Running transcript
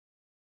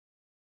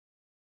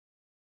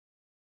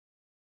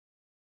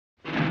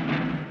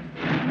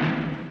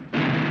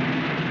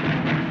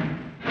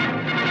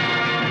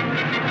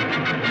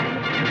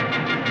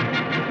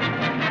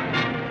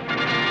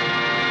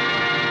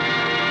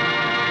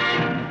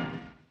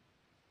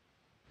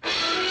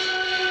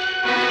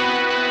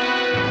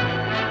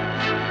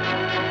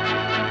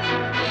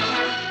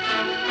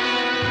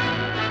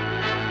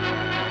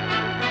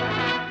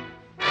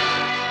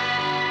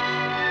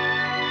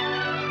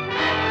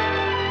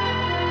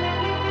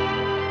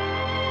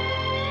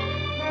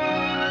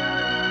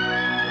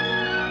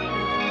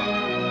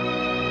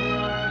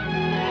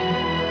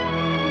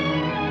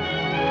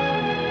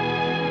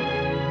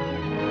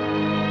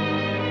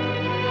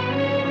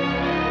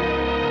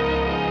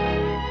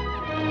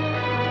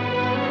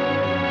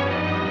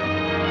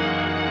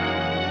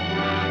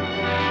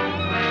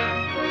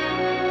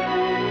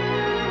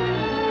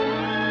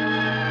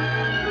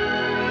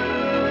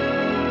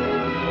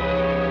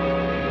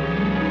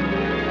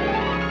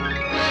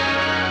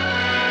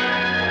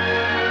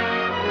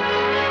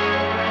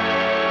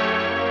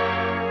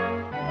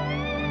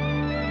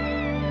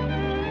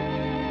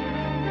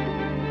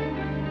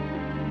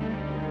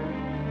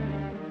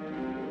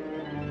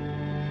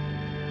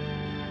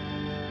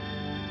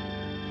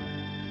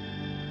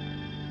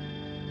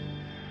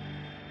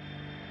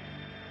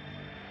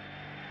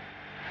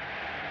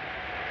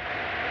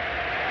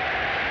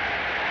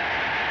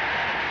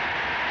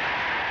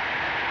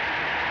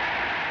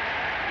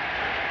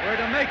We're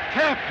to make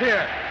camp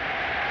here.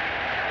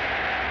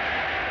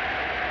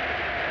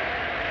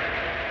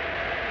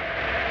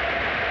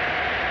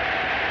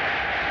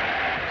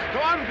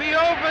 Storm be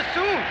over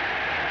soon.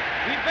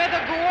 We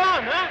better go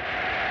on, huh?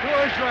 Do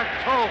as you're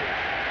told.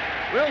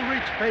 We'll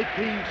reach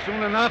Peking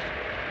soon enough.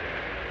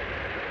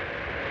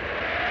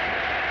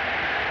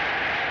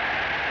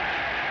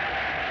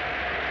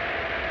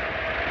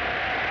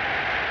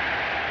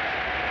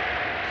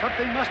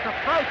 Something must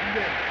have frightened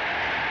him.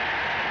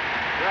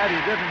 Glad he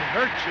didn't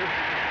hurt you.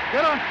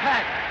 Get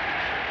unpacked.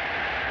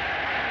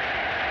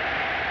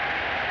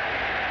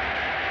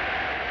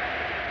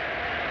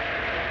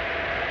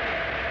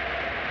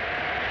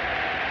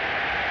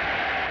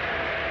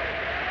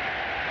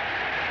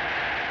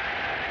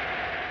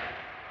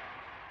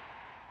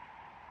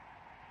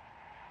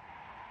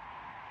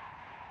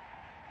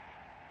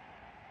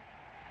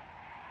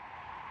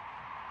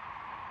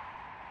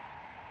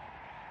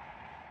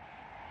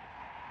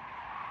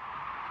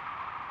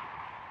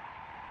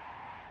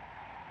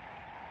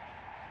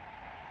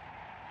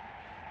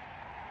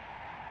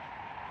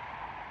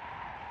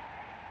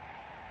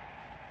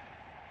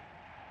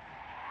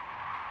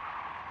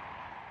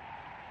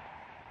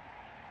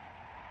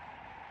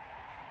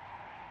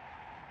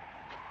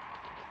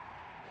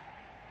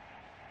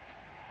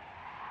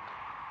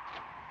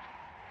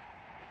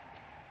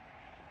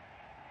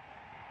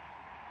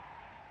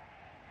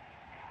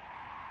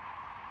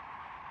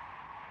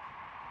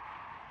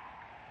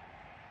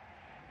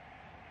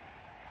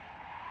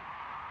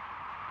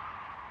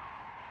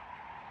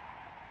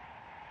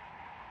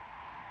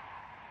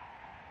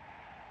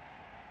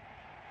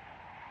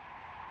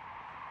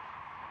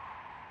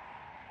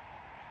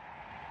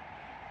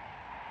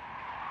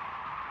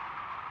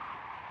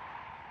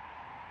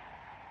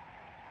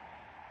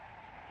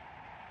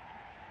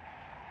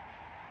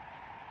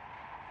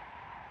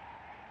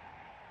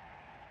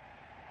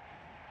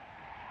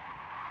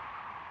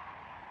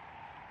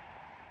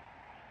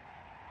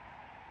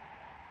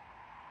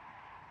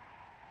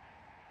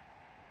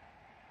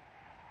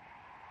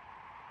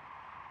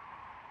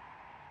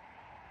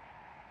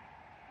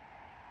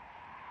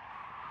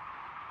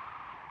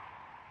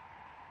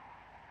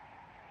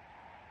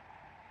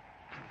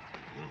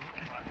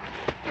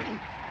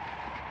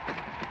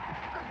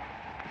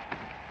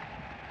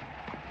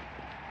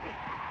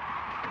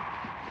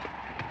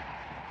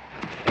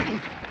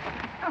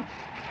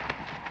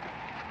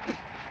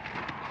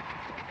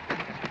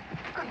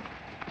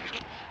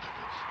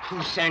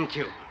 Who sent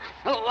you?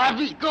 Let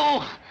me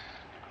go.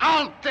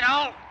 I'll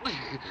tell.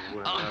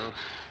 Well.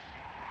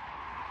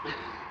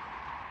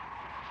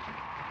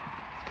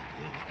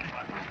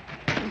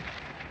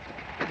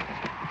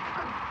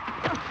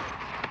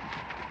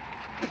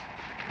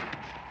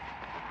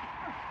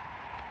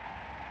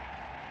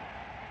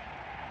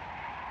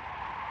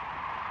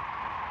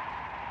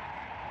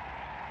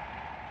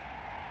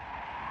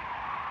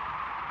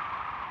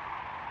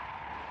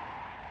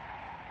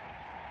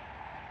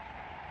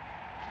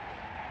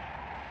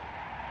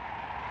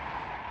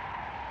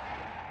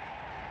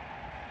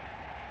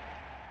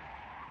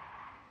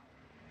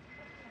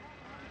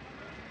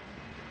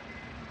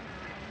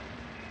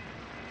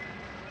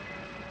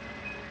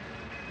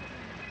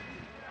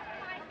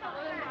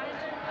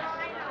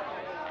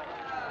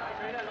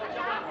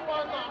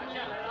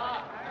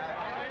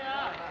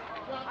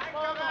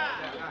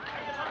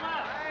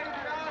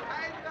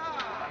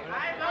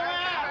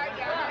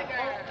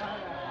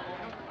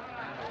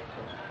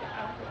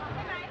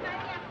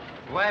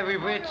 Why we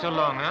wait so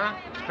long, huh?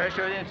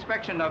 Special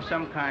inspection of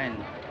some kind.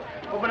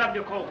 Open up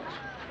your coat.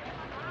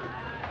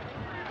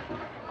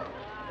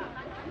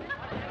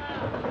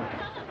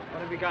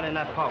 What have you got in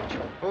that pouch?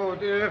 Oh,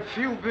 there are a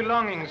few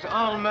belongings,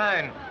 all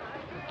mine.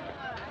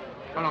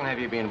 How long have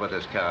you been with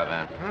this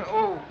caravan?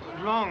 Oh,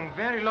 long,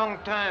 very long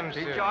time,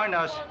 He sir. joined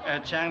us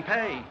at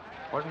Changpei.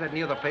 Wasn't that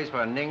near the place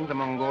where Ning the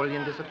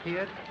Mongolian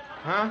disappeared?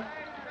 Huh?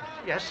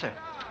 Yes, sir.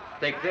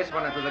 Take this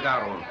one into the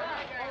guard room.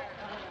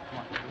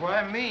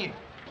 Why me?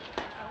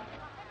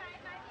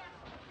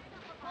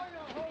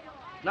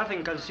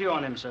 Nothing concealed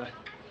on him, sir.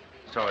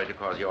 Sorry to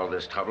cause you all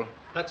this trouble.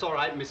 That's all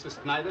right, Mr.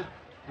 Snyder.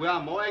 We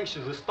are more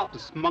anxious to stop the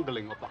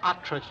smuggling of the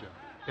art treasure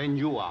than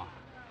you are.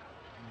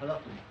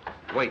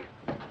 Wait.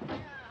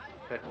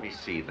 Let me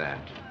see that.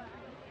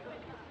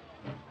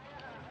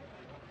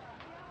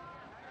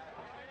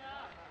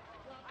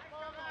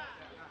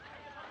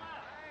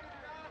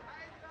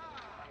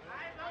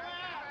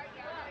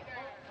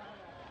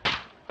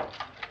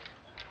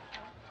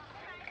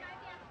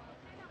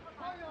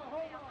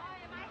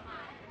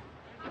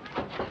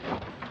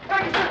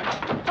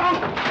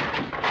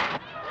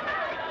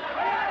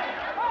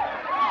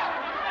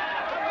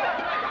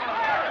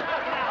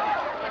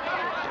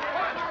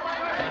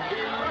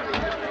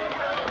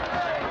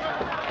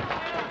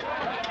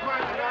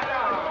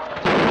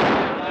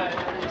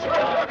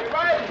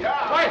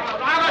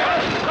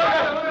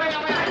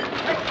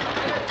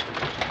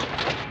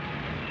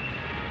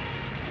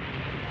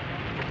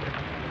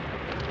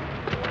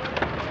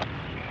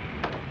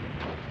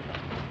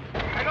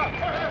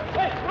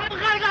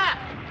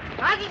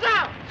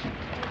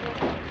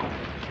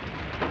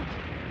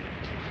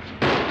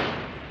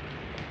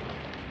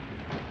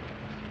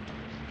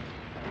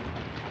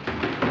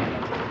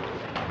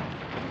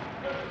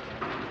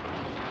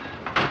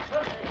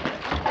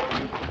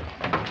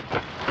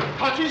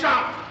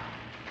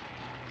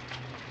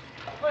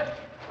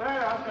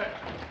 Chauffeur.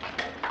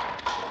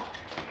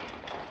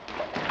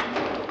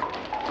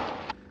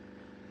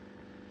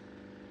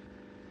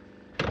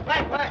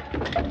 Wait.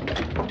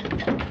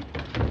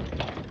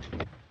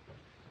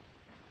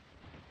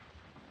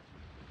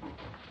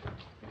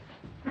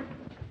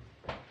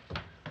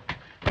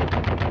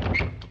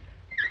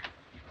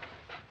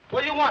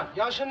 What do you want?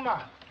 Yao Shen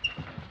Ma?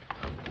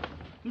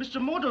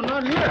 Mr. Moto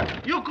not here.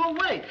 You go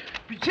away.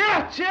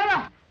 Cheer.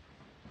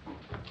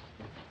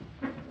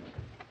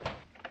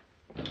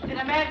 Did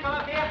a man come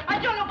up here? I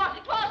don't know what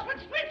it was, but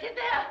it went in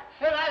there.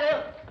 Here, I do.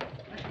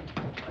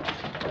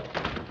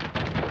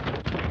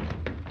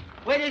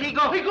 Where did he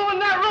go? He go in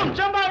that room.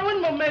 Jump out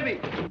window, maybe.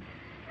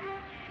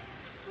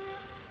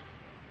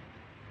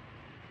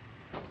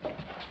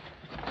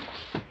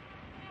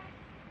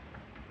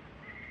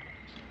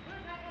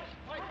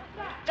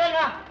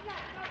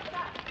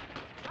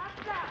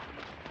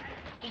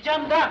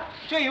 Jump down.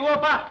 睡我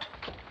吧。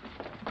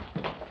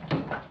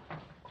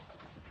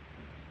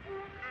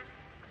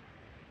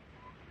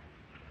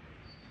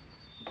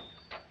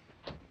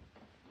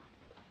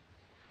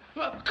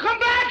 Come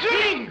back,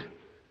 King!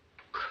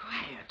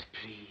 Quiet,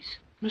 please.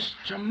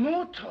 Mr.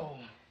 Moto.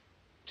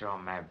 Draw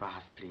my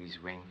bath, please,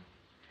 Wing.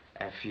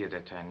 I fear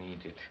that I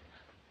need it.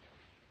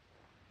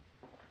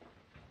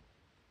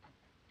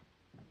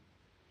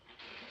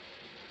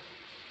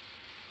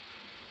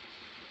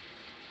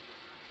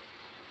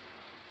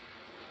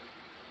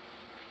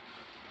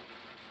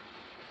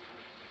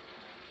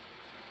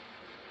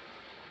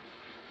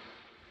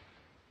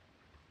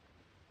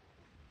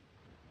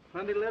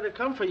 Funny letter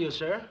come for you,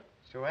 sir.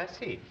 So I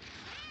see.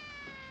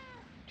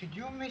 Did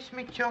you miss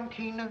me,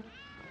 Chonkina?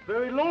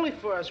 Very lonely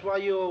for us while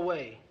you were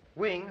away.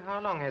 Wing, how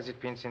long has it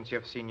been since you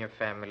have seen your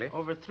family?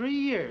 Over 3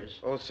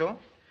 years. Also,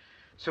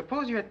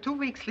 suppose you had 2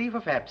 weeks' leave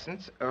of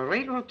absence, a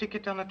railroad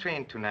ticket on a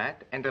train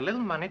tonight, and a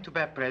little money to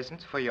buy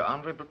presents for your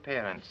honorable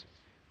parents.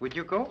 Would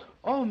you go?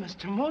 Oh,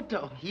 Mr.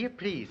 Moto. Here,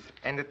 please.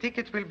 And the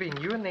ticket will be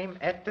in your name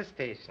at the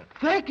station.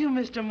 Thank you,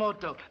 Mr.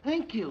 Moto.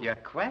 Thank you. You're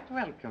quite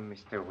welcome,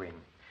 Mr. Wing.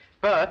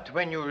 But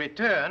when you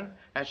return,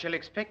 I shall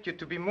expect you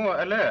to be more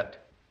alert.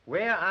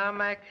 Where are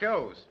my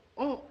clothes?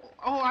 Oh,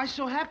 I'm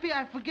so happy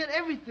I forget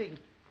everything.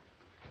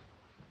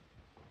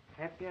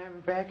 Happy I'm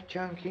back,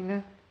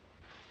 Chonkina?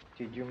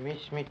 Did you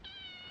miss me?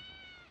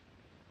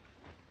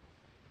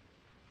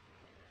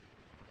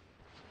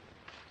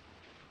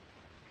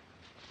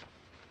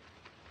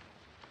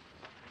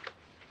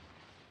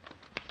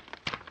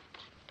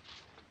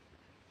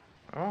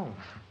 Oh,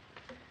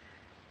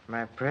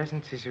 my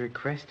presence is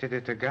requested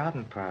at a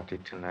garden party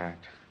tonight.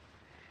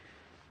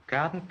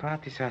 Garden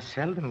parties are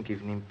seldom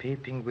given in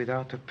Peiping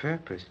without a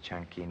purpose,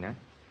 Chonkina.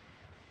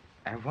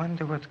 I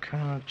wonder what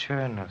Colonel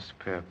Chernov's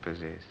purpose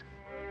is.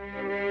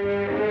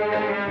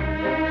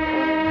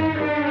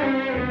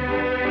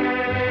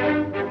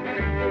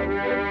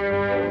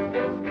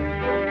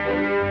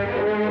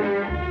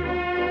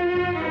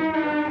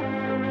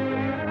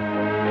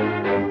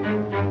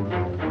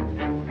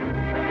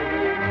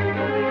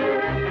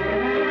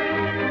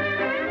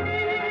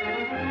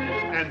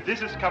 And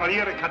this is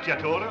Cavaliere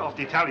Cacciatore of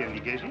the Italian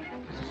legation.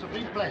 It's a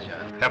big pleasure.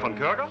 Herr von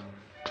Körger.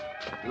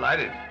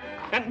 Delighted.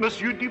 And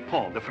Monsieur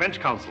Dupont, the French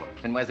consul.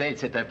 Mademoiselle,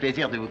 c'est un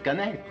plaisir de vous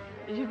connaître.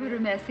 Je vous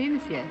remercie,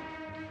 monsieur.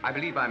 I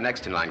believe I'm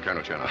next in line,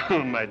 Colonel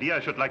Chernow. My dear,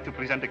 I should like to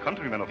present a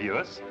countryman of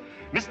yours,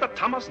 Mr.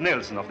 Thomas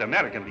Nelson of the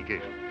American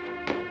legation.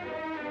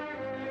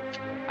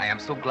 I am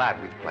so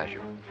glad with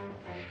pleasure.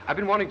 I've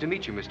been wanting to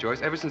meet you, Miss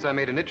Joyce, ever since I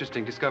made an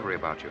interesting discovery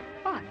about you.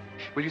 What?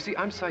 Well, you see,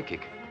 I'm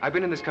psychic. I've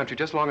been in this country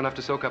just long enough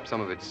to soak up some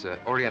of its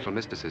Oriental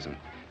mysticism.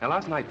 Now,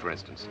 last night, for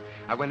instance,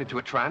 I went into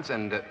a trance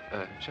and,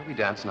 shall we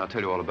dance and I'll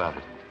tell you all about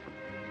it.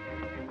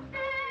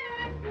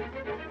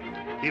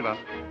 Eva,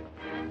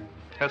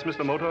 has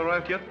Mr. Moto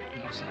arrived yet?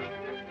 No, sir.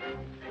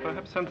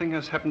 Perhaps something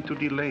has happened to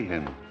delay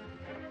him.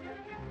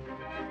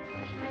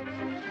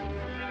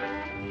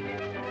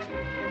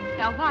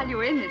 Now, while you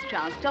were in this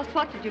trance, just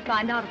what did you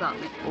find out about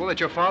me? Oh, that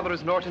your father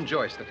is Norton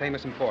Joyce, the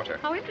famous importer.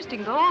 How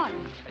interesting. Go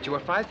on. That you are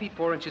 5 feet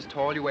 4 inches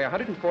tall, you weigh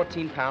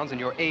 114 pounds, and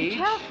your age... Be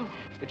careful.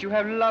 That you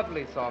have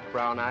lovely soft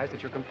brown eyes,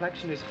 that your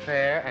complexion is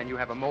fair, and you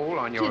have a mole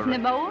on your... It isn't a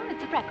mole,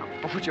 it's a freckle.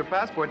 Oh, but your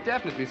passport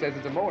definitely says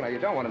it's a mole. Now, you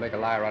don't want to make a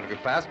liar out of your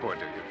passport,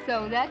 do you?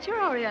 So that's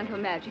your Oriental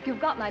magic. You've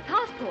got my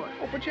passport.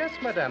 Oh, but yes,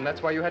 madame.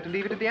 That's why you had to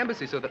leave it at the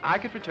embassy, so that I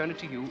could return it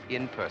to you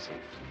in person.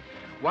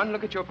 One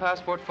look at your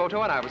passport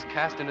photo, and I was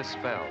cast in a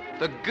spell.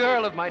 The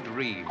girl of my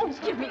dreams. Oh,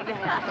 give me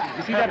that.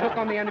 You see that hook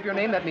on the end of your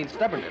name? That means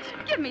stubbornness.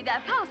 Give me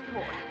that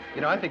passport.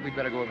 You know, I think we'd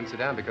better go over and sit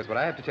down, because what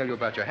I have to tell you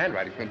about your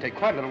handwriting is going to take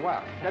quite a little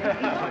while.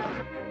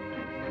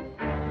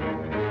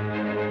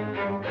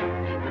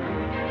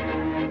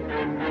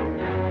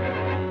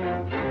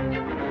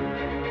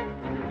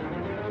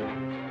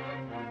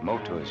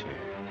 Moto is here.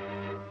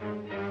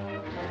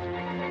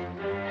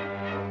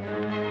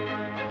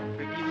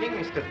 Good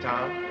evening, Mr.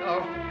 Tom.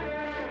 Oh.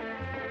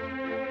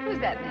 Who's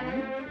that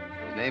man?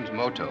 His name's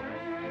Moto.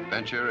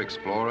 Adventurer,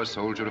 explorer,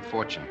 soldier of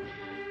fortune.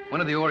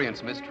 One of the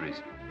Orient's mysteries.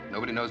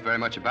 Nobody knows very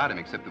much about him,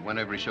 except that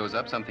whenever he shows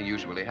up, something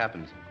usually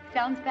happens.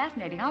 Sounds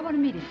fascinating. I want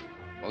to meet him.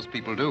 Most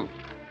people do.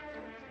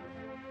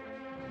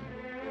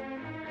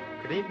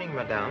 Good evening,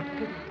 madame.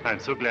 I'm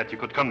so glad you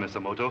could come,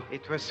 Mr. Moto.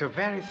 It was so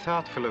very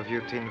thoughtful of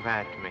you to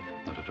invite me.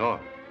 Not at all.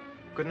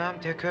 Guten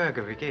Abend, Herr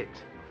Körger, wie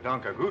geht's?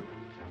 Danke, gut.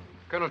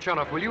 Colonel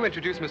Chernoff, will you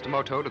introduce Mr.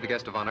 Moto to the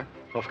guest of honor?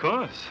 Of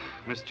course.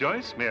 Miss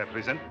Joyce, may I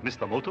present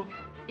Mr. Moto?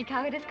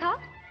 Ikaga desu ka?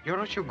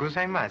 Yoroshiku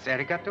gozaimasu.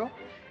 Arigato.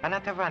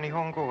 Anata wa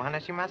Nihongo o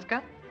hanashimasu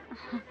ka?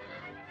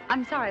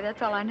 I'm sorry,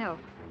 that's all I know.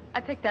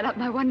 I picked that up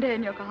my one day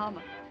in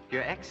Yokohama.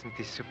 Your accent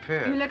is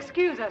superb. You'll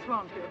excuse us,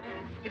 won't you?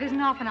 It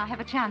isn't often I have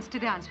a chance to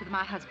dance with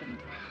my husband.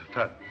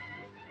 I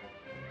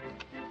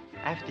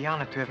have the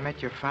honor to have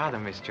met your father,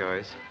 Miss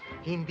Joyce.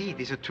 He indeed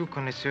is a true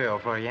connoisseur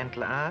of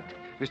Oriental art.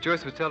 Miss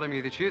Joyce was telling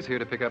me that she is here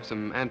to pick up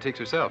some antiques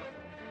herself.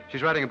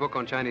 She's writing a book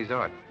on Chinese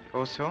art.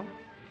 Also,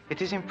 it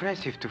is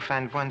impressive to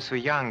find one so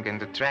young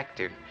and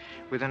attractive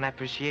with an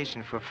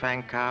appreciation for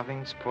fine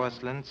carvings,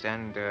 porcelains,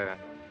 and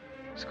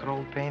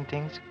scroll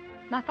paintings.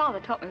 My father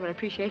taught me what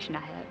appreciation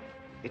I have.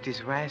 It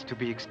is wise to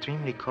be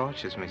extremely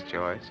cautious, Miss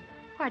Joyce.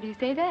 Why do you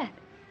say that?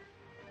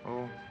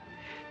 Oh,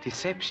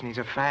 deception is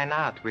a fine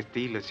art with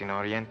dealers in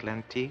Oriental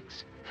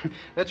antiques.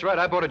 That's right.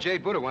 I bought a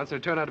jade Buddha once,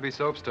 and it turned out to be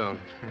soapstone.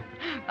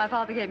 My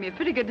father gave me a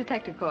pretty good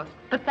detective course,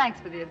 but thanks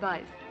for the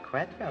advice.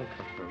 Quite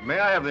welcome. May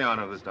I have the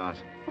honor of this dance?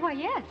 Why,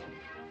 yes.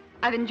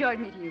 I've enjoyed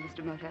meeting you,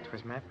 Mr. Moto. It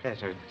was my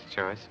pleasure, Miss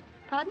Joyce.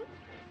 Pardon?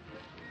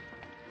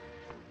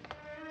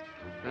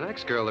 The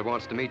next girl that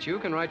wants to meet you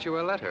can write you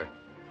a letter.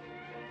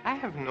 I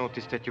have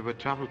noticed that you were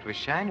troubled with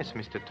shyness,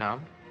 Mr.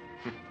 Tom.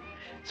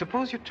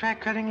 Suppose you try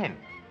cutting in.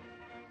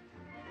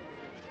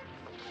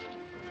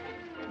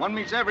 One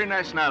meets every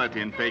nationality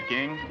in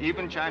Peking,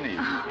 even Chinese.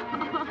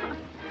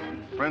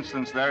 For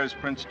instance, there is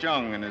Prince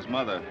Chung and his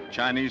mother,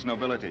 Chinese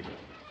nobility.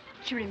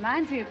 She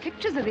reminds me of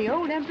pictures of the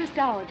old Empress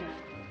Dowager.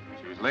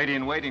 She was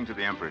lady-in-waiting to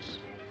the Empress.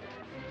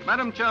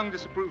 Madame Chung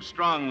disapproves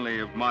strongly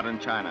of modern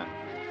China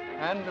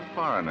and of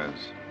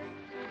foreigners.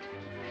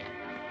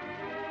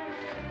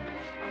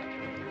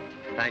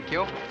 Thank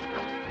you.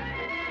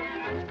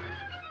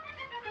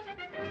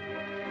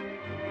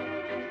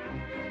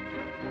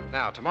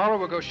 Now, tomorrow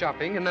we'll go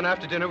shopping, and then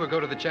after dinner we'll go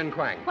to the Chen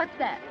Kuang. What's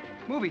that?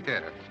 Movie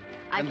theater.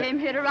 I came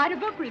here to write a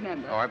book,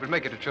 remember? Oh, I would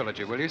make it a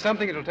trilogy, will you?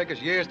 Something it'll take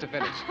us years to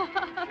finish.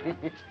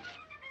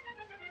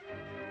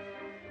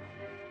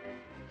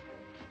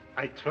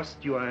 I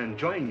trust you are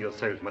enjoying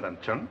yourself, Madame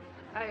Chung.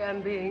 I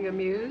am being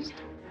amused.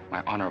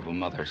 My honorable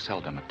mother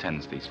seldom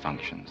attends these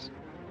functions.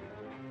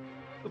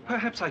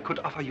 Perhaps I could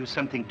offer you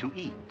something to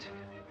eat.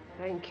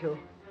 Thank you.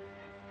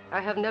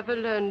 I have never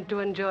learned to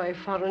enjoy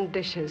foreign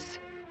dishes.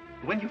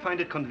 When you find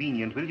it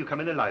convenient, will you come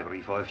in the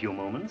library for a few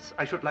moments?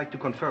 I should like to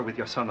confer with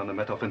your son on a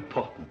matter of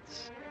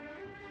importance.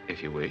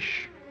 If you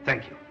wish.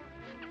 Thank you.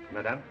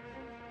 Madame?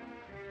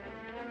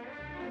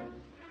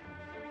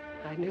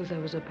 I knew there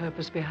was a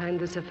purpose behind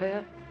this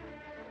affair.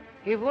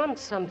 He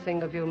wants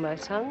something of you, my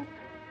son.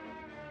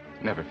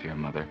 Never fear,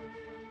 Mother.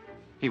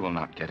 He will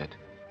not get it.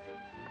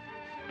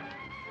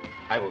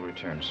 I will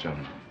return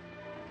soon.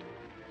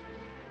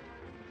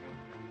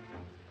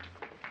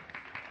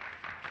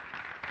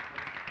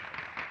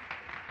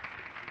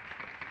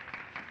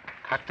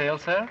 Cocktail,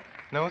 sir?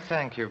 No,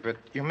 thank you, but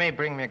you may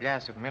bring me a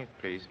glass of milk,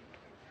 please.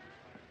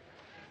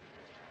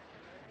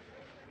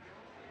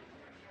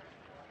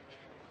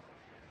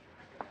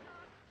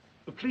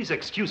 Please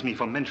excuse me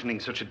for mentioning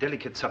such a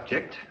delicate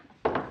subject,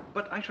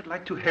 but I should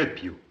like to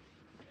help you.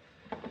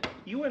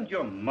 You and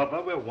your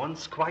mother were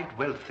once quite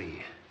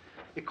wealthy,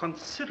 a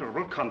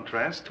considerable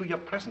contrast to your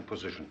present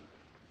position.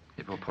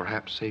 It will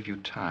perhaps save you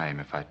time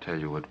if I tell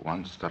you at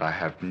once that I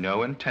have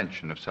no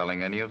intention of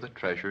selling any of the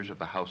treasures of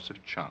the House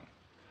of Chung.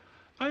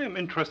 I am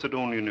interested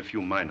only in a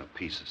few minor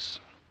pieces.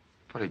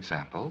 For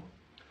example?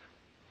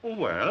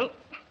 Well,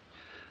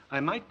 I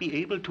might be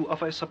able to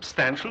offer a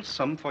substantial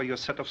sum for your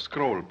set of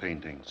scroll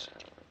paintings.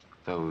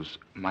 Those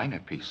minor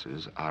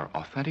pieces are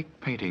authentic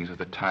paintings of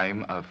the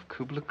time of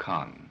Kublai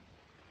Khan.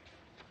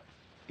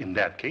 In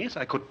that case,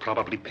 I could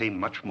probably pay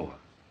much more.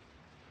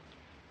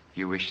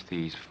 You wish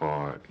these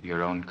for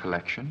your own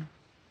collection?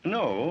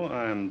 No,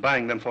 I'm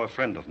buying them for a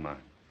friend of mine.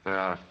 There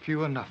are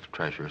few enough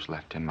treasures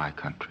left in my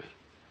country.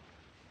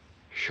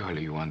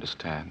 Surely you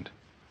understand.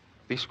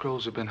 These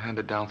scrolls have been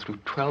handed down through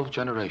 12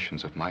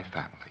 generations of my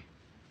family.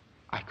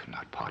 I could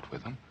not part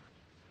with them.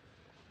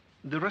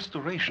 The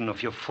restoration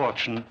of your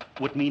fortune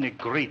would mean a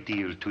great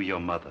deal to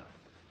your mother.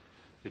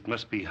 It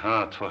must be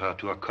hard for her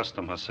to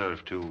accustom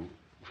herself to,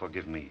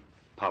 forgive me,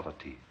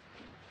 poverty.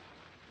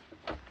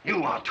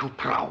 You are too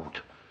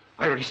proud.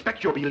 I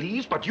respect your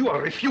beliefs, but you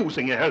are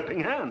refusing a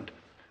helping hand.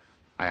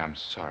 I am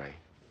sorry.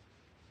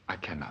 I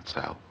cannot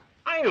sell.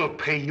 I'll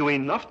pay you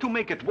enough to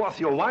make it worth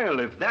your while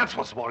if that's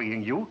what's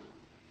worrying you.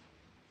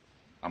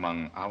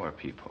 Among our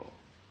people,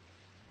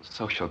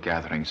 social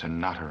gatherings are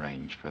not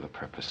arranged for the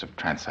purpose of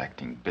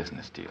transacting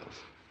business deals.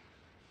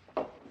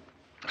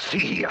 See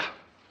here.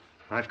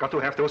 I've got to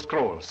have those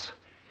scrolls.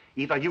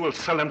 Either you will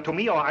sell them to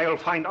me or I'll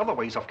find other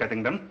ways of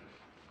getting them.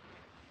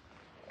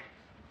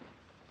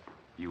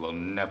 You will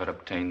never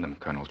obtain them,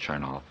 Colonel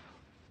Chernoff.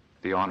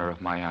 The honor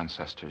of my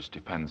ancestors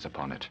depends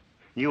upon it.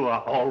 You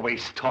are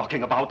always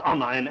talking about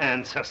honor and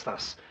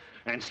ancestors.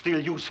 And still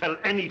you sell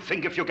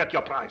anything if you get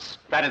your price.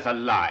 That is a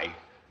lie.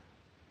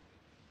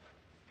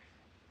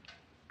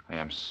 I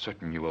am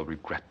certain you will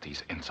regret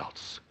these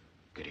insults.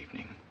 Good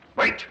evening.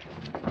 Wait!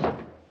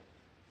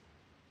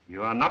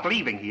 You are not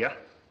leaving here.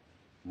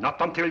 Not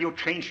until you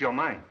change your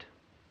mind.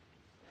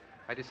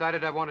 I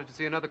decided I wanted to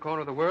see another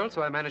corner of the world,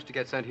 so I managed to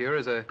get sent here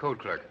as a code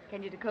clerk.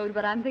 Can you decode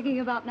what I'm thinking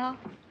about now?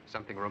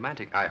 Something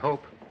romantic, I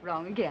hope.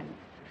 Wrong again.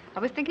 I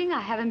was thinking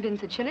I haven't been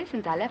to Chile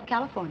since I left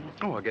California.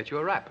 Oh, I'll get you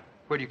a wrap.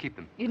 Where do you keep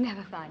them? You'd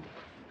never find it.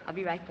 I'll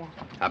be right back.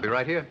 I'll be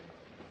right here.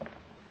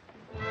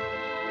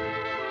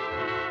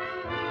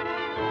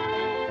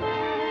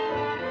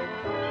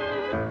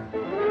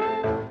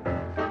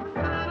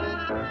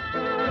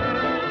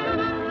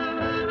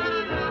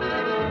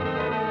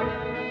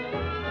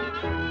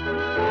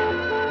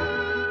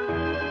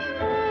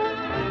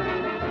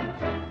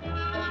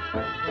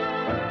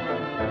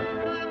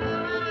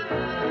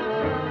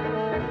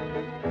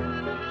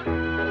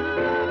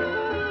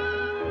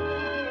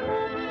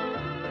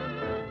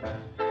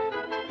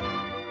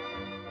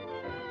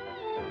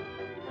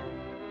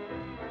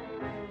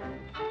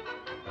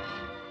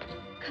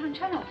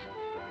 Colonel,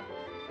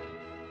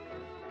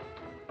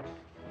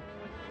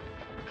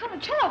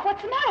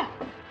 what's the matter?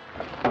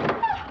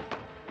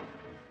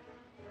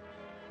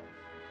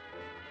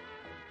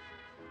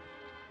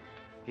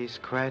 He's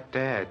quite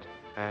dead,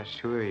 I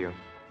assure you.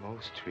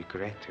 Most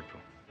regrettable.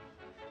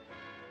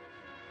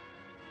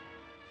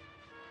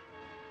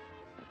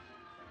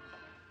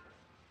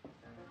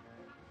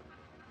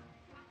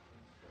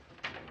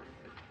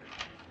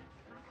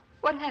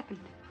 What happened?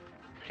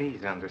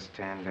 Please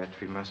understand that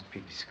we must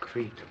be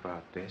discreet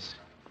about this.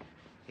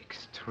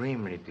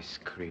 Extremely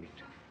discreet.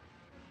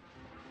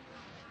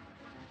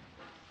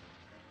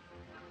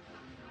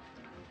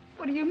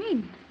 What do you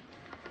mean?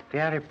 They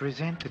are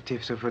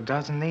representatives of a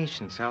dozen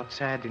nations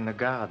outside in the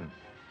garden.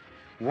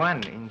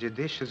 One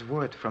injudicious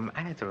word from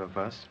either of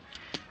us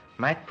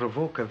might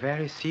provoke a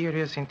very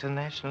serious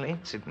international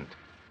incident.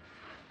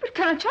 But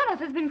Colonel Chernoff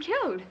has been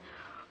killed.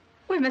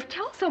 We must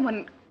tell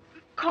someone.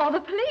 Call the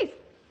police.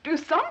 Do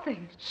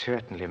something.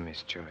 Certainly,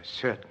 Miss Joyce,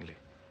 certainly.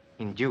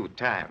 In due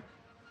time.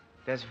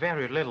 There's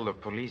very little the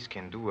police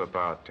can do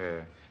about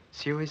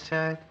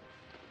suicide.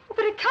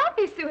 But it can't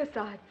be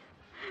suicide.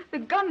 The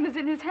gun was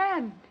in his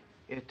hand.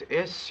 It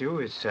is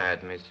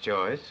suicide, Miss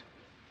Joyce.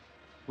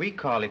 We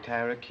call it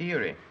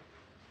harakiri.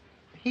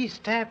 He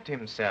stabbed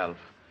himself,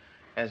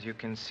 as you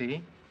can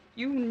see.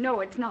 You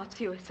know it's not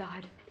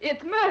suicide.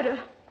 It's murder.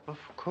 Of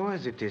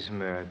course it is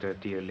murder,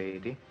 dear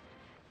lady.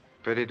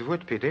 But it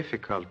would be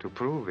difficult to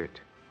prove it.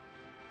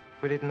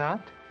 Would it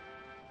not?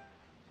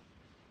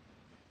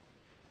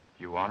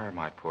 You honor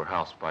my poor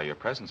house by your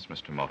presence,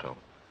 Mr. Moto.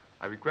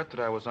 I regret that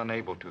I was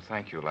unable to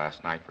thank you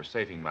last night for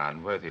saving my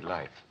unworthy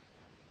life.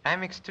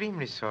 I'm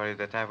extremely sorry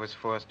that I was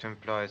forced to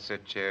employ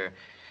such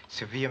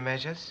severe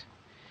measures.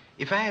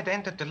 If I had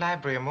entered the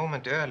library a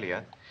moment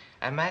earlier,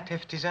 I might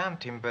have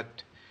disarmed him,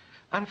 but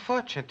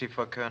unfortunately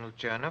for Colonel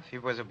Chernoff, he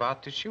was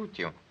about to shoot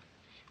you.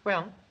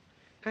 Well,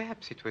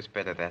 perhaps it was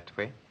better that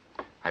way.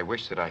 I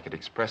wish that I could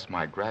express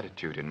my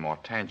gratitude in more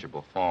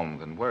tangible form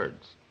than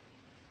words.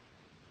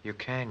 You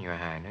can, Your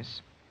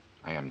Highness.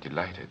 I am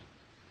delighted.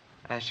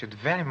 I should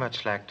very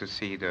much like to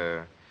see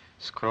the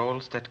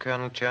scrolls that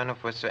Colonel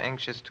Chernoff was so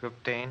anxious to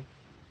obtain.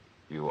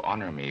 You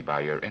honor me by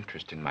your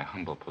interest in my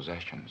humble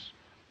possessions.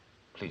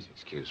 Please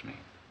excuse me.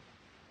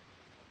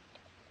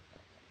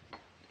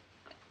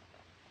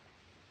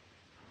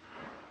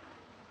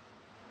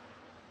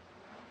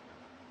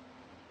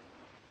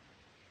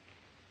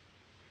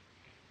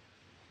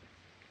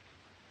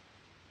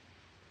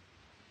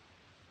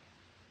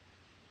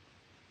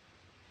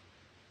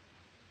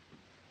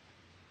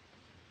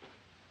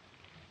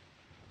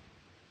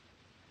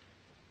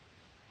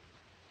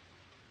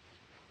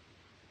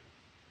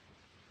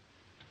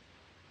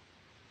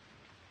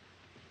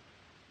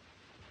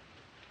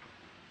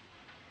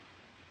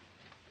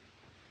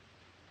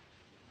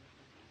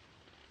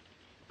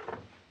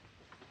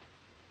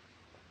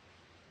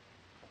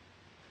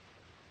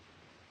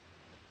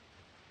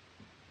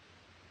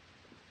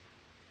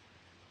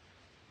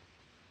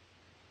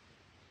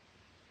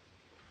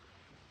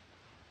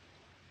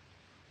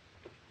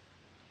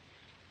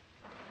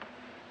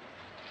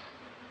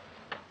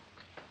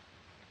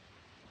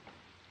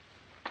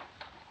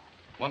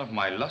 One of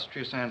my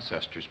illustrious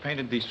ancestors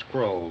painted these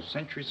scrolls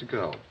centuries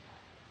ago.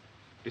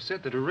 He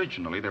said that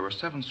originally there were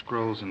 7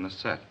 scrolls in the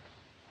set.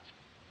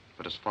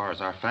 But as far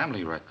as our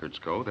family records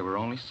go, there were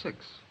only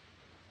 6.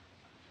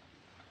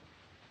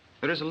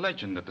 There is a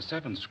legend that the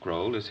 7th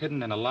scroll is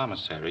hidden in a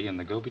lamasery in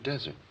the Gobi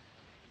Desert.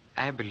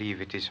 I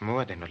believe it is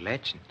more than a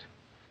legend.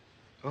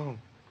 Oh,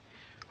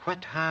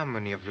 what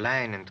harmony of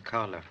line and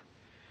color.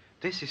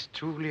 This is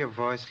truly a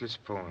voiceless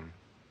poem.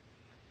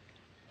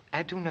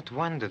 I do not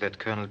wonder that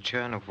Colonel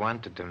Chernoff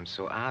wanted them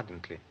so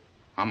ardently.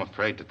 I'm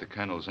afraid that the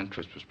Colonel's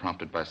interest was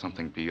prompted by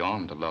something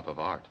beyond the love of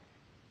art.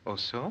 Oh,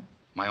 so?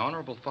 My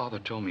honorable father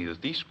told me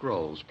that these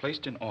scrolls,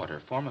 placed in order,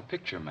 form a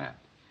picture map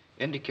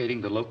indicating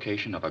the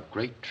location of a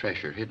great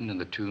treasure hidden in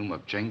the tomb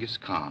of Genghis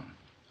Khan.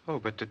 Oh,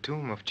 but the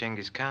tomb of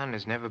Genghis Khan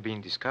has never been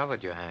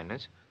discovered, Your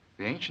Highness.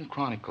 The ancient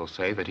chronicles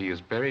say that he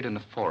is buried in the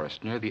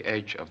forest near the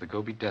edge of the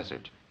Gobi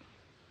Desert.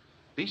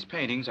 These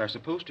paintings are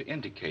supposed to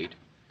indicate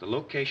the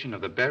location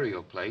of the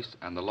burial place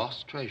and the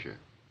lost treasure.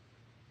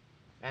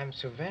 I'm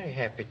so very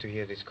happy to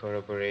hear this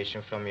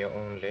corroboration from your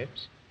own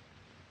lips.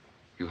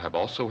 You have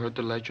also heard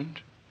the legend?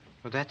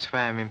 Well, that's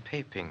why I'm in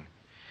Peiping.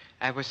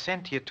 I was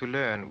sent here to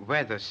learn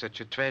whether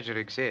such a treasure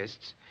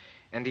exists,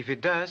 and if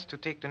it does, to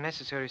take the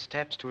necessary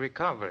steps to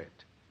recover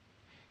it.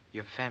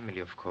 Your family,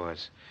 of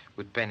course,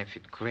 would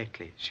benefit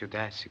greatly should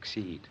I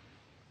succeed.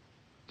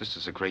 This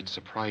is a great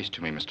surprise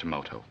to me, Mr.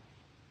 Moto.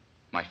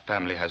 My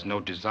family has no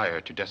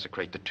desire to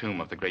desecrate the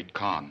tomb of the great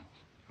Khan.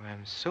 Oh,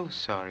 I'm so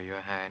sorry,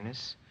 Your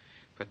Highness,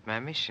 but my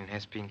mission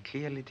has been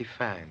clearly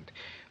defined.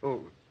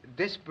 Oh,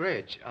 this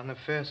bridge on the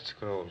first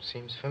scroll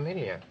seems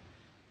familiar.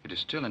 It is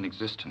still in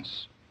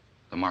existence,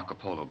 the Marco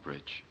Polo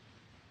Bridge,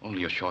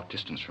 only a short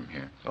distance from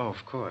here. Oh,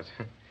 of course.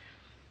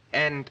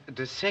 And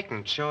the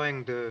second,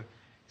 showing the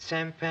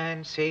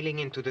sampan sailing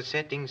into the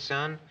setting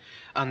sun,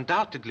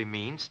 undoubtedly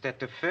means that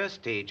the first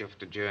stage of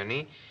the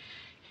journey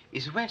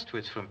is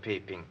westwards from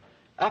Peiping,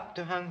 up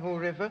the Hanghu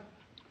River.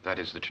 That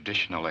is the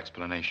traditional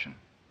explanation.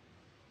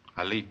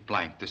 I leave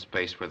blank this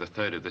space where the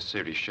third of the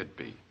series should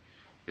be.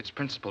 Its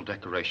principal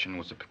decoration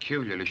was a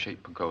peculiarly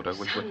shaped pagoda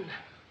which would...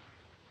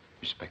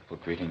 Respectful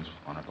greetings,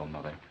 Honorable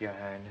Mother. Your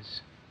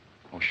Highness.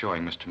 Oh,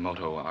 showing Mr.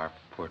 Moto our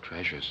poor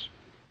treasures.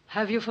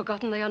 Have you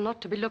forgotten they are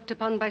not to be looked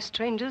upon by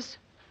strangers?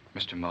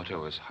 Mr.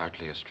 Moto is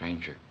hardly a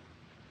stranger.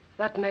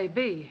 That may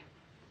be.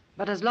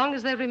 But as long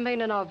as they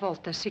remain in our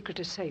vault, their secret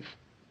is safe.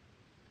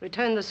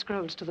 Return the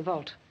scrolls to the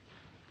vault.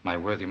 My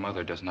worthy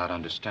mother does not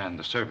understand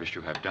the service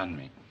you have done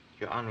me.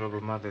 Your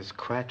Honorable Mother is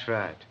quite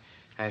right.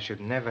 I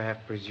should never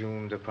have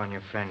presumed upon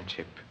your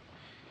friendship.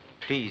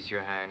 Please,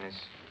 Your Highness,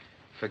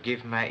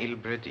 forgive my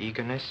ill-bred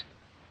eagerness.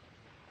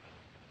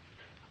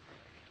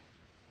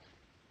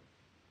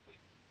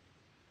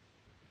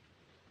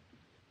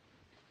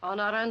 On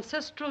our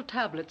ancestral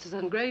tablets is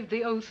engraved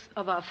the oath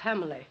of our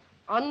family.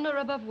 Honor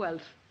above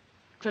wealth,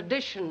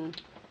 tradition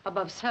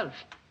above self.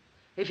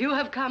 If you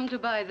have come to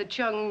buy the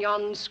Chung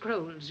Yon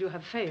scrolls, you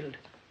have failed.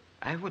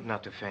 I would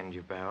not offend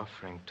you by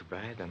offering to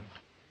buy them.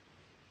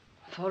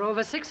 For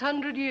over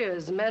 600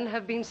 years, men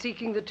have been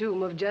seeking the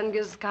tomb of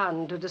Genghis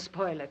Khan to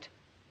despoil it.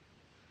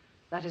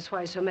 That is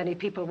why so many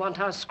people want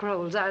our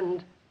scrolls,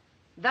 and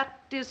that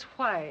is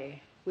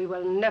why we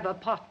will never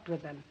part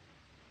with them.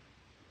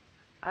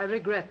 I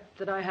regret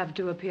that I have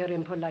to appear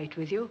impolite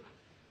with you,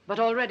 but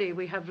already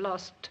we have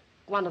lost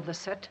one of the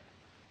set.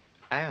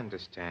 I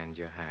understand,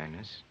 Your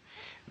Highness.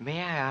 May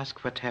I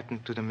ask what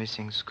happened to the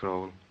missing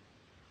scroll?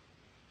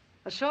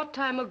 A short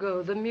time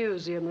ago, the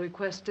museum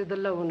requested the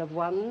loan of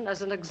one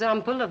as an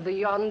example of the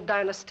Yuan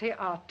dynasty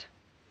art.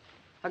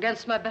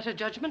 Against my better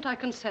judgment, I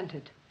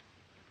consented.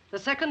 The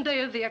second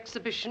day of the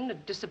exhibition,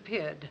 it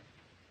disappeared.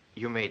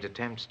 You made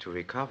attempts to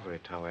recover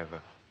it,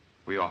 however.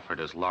 We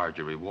offered as large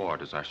a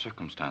reward as our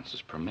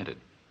circumstances permitted,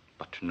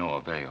 but to no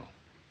avail.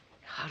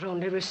 Our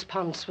only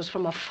response was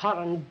from a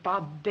foreign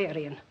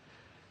barbarian,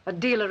 a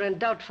dealer in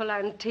doubtful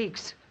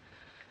antiques,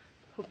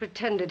 who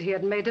pretended he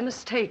had made a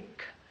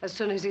mistake as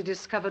soon as he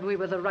discovered we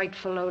were the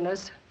rightful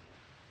owners.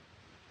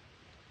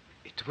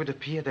 It would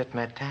appear that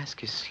my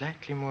task is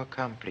slightly more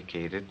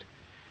complicated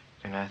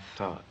than I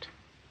thought.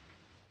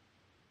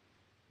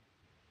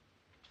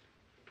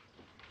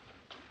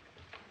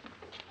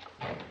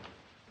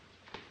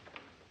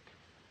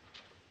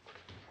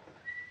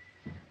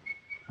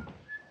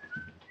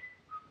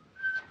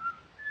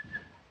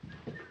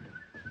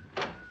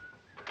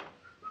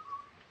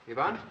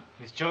 Ivan?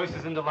 His choice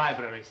is in the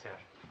library, sir.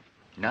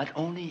 Not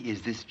only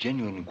is this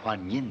genuine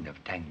Kuan Yin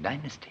of Tang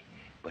Dynasty,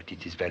 but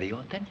it is very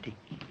authentic.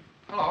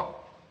 Hello.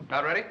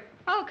 About ready?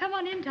 Oh, come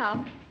on in,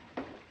 Tom.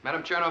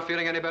 Madam Chernow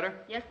feeling any better?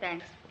 Yes,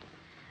 thanks.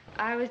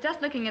 I was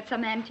just looking at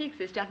some antiques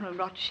this gentleman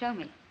brought to show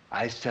me.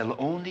 I sell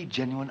only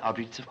genuine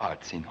objects of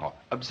art, Senhor.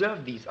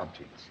 Observe these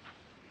objects.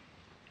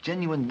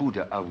 Genuine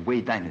Buddha of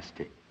Wei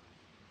Dynasty.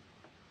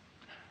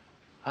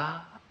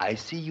 Ah, I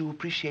see you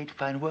appreciate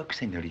fine work,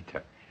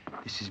 Senorita.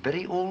 This is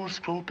very old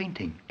scroll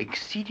painting,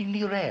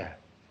 exceedingly rare.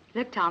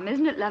 Look, Tom,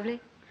 isn't it lovely?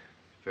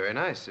 Very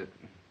nice.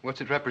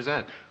 What's it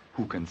represent?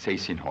 Who can say,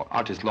 Senor?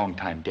 Art is long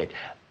time dead.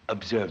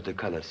 Observe the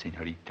colors,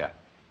 Senorita.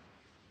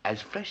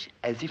 As fresh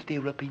as if they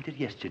were painted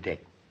yesterday.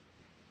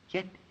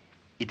 Yet,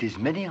 it is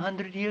many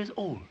hundred years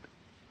old.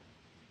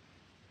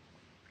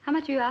 How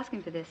much are you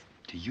asking for this?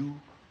 To you,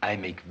 I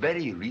make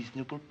very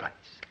reasonable price.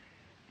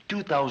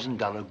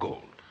 $2,000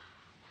 gold.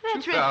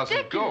 That's 2,000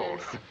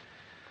 ridiculous. gold.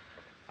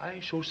 I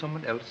show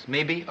someone else.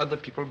 Maybe other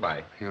people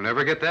buy. You'll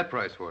never get that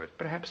price for it.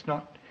 Perhaps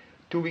not.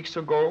 2 weeks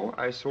ago,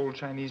 I sold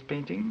Chinese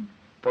painting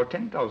for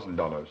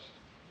 $10,000.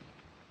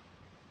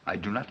 I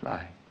do not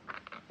lie.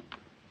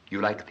 You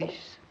like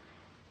this?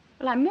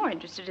 Well, I'm more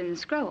interested in the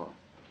scroll.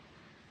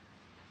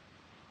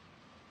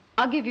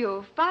 I'll give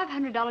you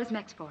 $500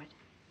 next for it.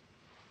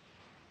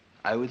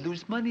 I would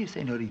lose money,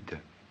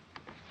 Senorita.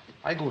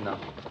 I go now.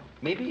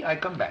 Maybe I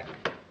come back.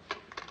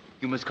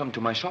 You must come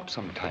to my shop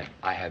sometime.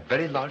 I have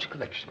very large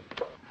collection.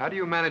 How do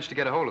you manage to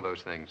get a hold of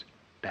those things?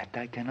 That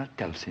I cannot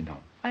tell, senor.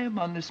 I am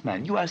honest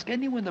man. You ask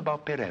anyone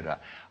about Pereira.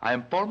 I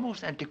am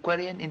foremost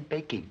antiquarian in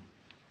Peking.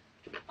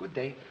 Good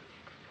day.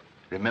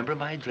 Remember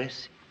my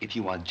address if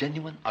you want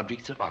genuine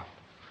objects of art.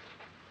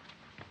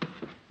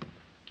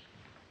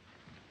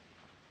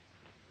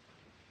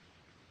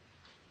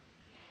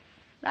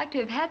 Like to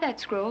have had that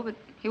scroll, but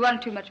he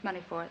wanted too much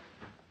money for it.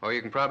 Oh,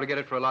 you can probably get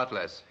it for a lot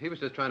less. He was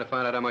just trying to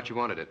find out how much you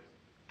wanted it.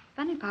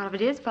 Funny part of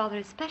it is, Father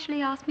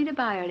especially asked me to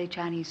buy early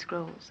Chinese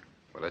scrolls.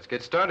 Well, let's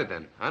get started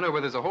then. I know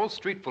where there's a whole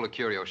street full of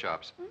curio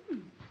shops. Oh,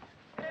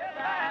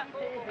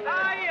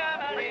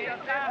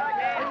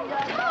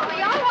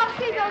 y'all want to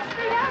see those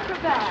three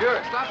acrobats?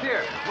 Sure, stop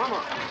here. One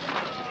more.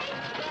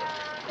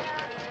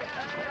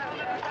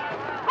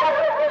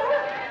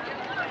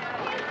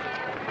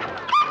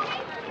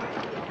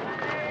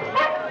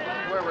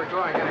 Where we're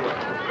going anyway.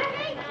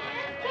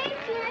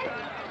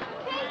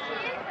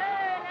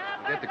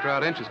 Get the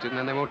crowd interested, and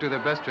then they won't do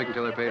their best trick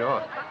until they're paid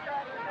off.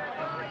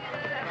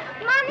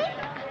 Money?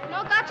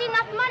 No catchy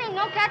enough money,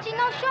 no catchy,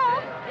 no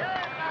show.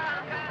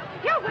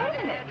 Yeah, wait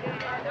a minute.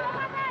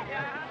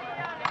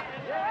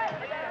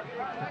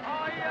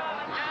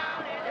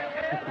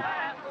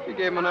 You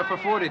gave them enough for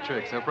 40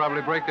 tricks. They'll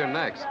probably break their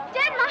necks.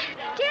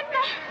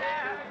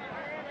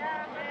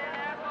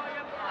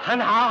 很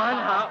好，很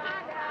好。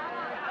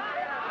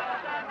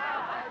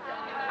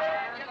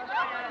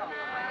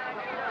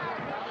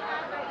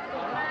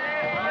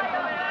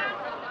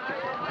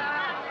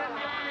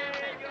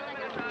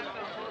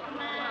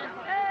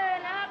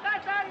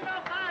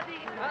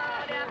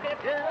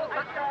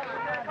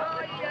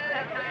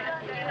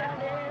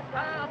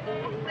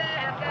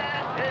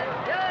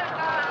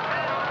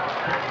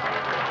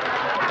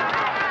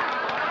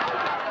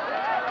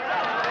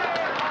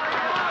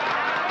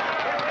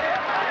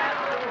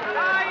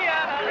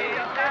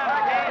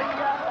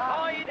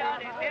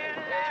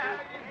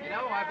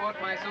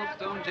My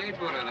soapstone jade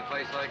Buddha in a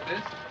place like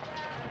this.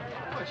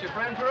 Oh, it's your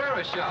friend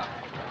Pereira's shop.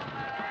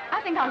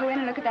 I think I'll go in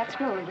and look at that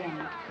scroll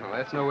again. Well,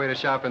 that's no way to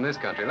shop in this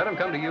country. Let him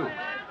come to you.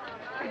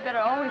 You'd better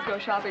always go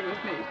shopping with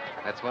me.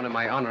 That's one of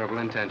my honorable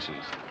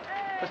intentions.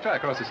 Let's try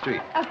across the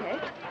street. Okay.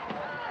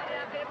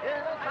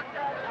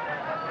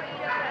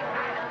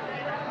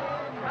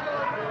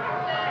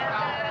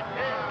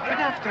 Good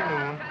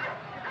afternoon.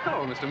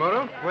 Oh, Mr.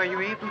 Moto. Were you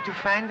able to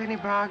find any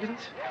bargains?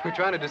 We're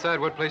trying to decide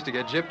what place to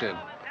get gypped in.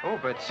 Oh,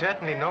 but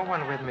certainly no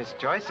one with Miss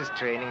Joyce's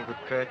training would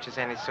purchase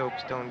any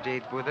soapstone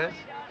jade Buddhas.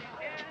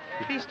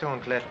 Please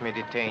don't let me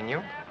detain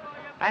you.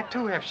 I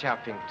too have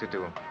shopping to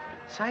do.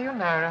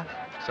 Sayonara.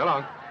 So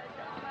long.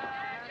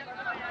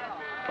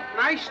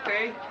 Nice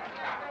day.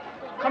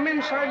 Come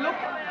inside, look.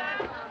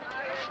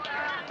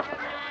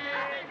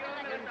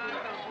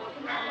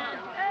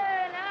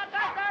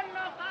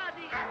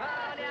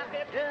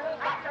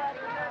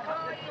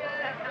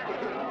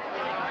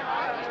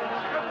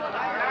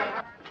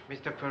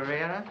 Mr.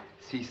 Pereira?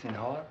 Si,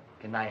 senor.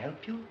 Can I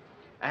help you?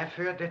 I've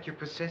heard that you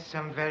possess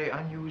some very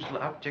unusual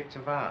objects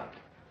of art.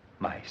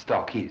 My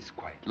stock is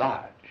quite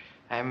large.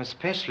 I'm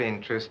especially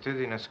interested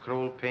in a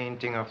scroll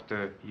painting of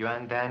the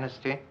Yuan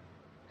dynasty.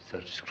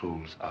 Such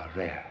scrolls are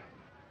rare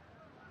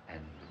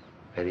and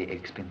very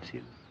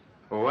expensive.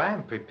 Oh,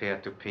 I'm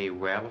prepared to pay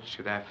well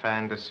should I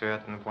find a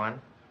certain one.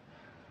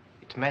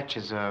 It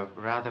matches a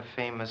rather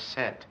famous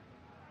set.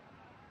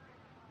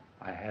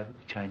 I have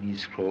a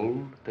Chinese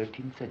scroll,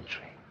 13th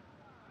century.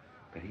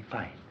 Very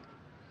fine.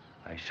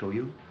 I show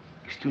you.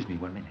 Excuse me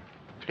 1 minute.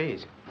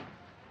 Please.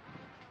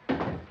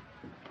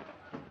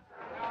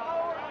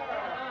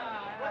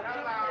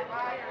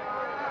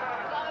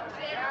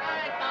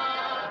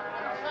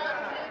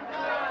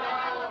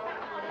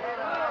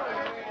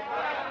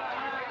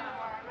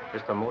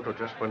 Mr. Moto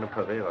just went to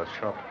Pereira's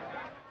shop.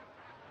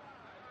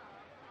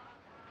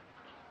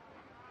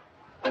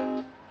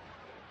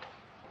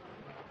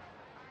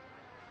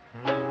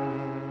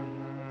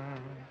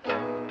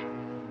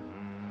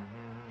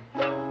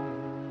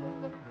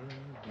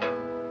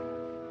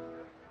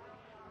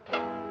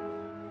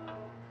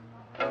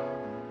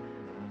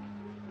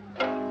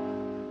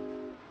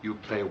 You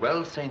play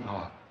well,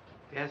 senor.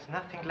 There's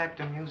nothing like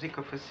the music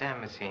of a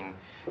samisen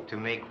to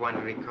make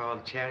one recall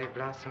cherry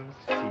blossoms.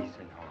 Si,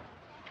 senor.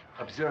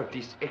 Observe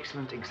this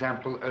excellent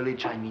example early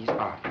Chinese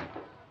art.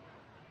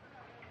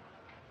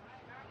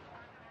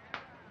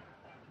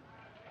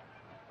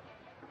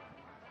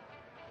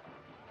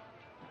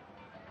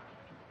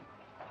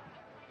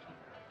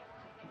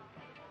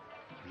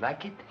 You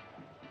like it?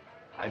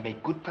 I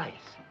make good price.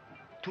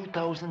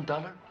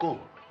 $2,000 gold.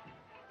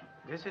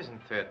 This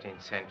isn't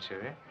 13th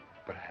century.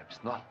 Perhaps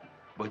not,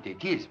 but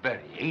it is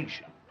very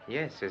ancient.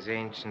 Yes, as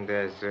ancient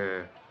as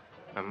a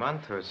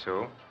month or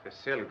so. The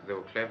silk,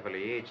 though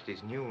cleverly aged,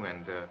 is new,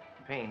 and the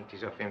paint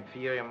is of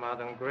inferior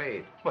modern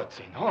grade. But,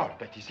 senor,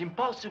 that is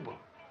impossible.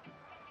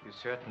 You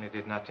certainly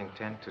did not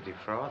intend to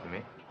defraud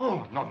me.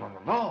 Oh, no, no, no,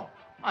 no.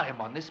 I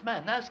am honest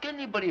man. Ask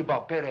anybody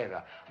about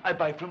Pereira. I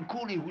buy from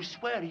Cooley, who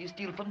swear you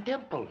steal from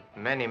Temple.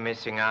 Many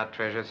missing art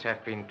treasures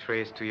have been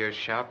traced to your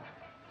shop,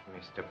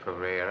 Mr.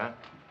 Pereira.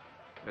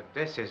 But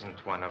this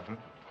isn't one of them.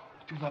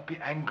 Do not be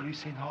angry,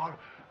 Senor.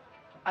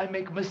 I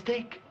make a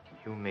mistake.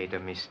 You made a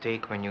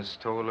mistake when you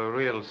stole a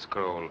real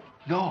scroll.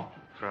 No.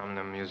 From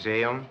the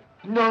museum?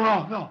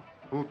 No.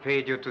 Who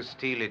paid you to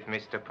steal it,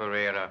 Mr.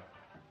 Pereira?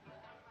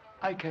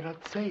 I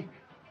cannot say.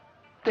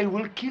 They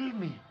will kill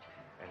me.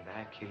 And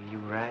I kill you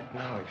right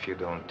now if you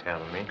don't tell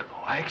me.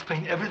 Oh, I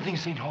explain everything,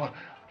 Senor.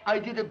 I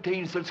did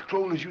obtain such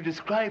scroll as you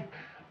describe.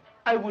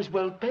 I was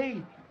well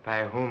paid.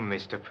 By whom,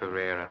 Mr.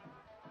 Pereira?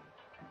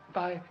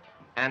 By...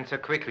 Answer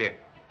quickly.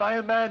 By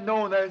a man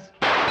known as...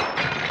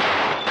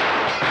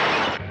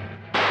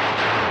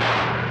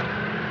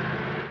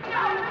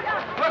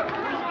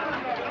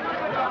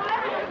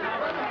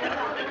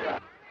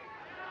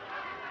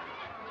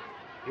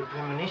 Your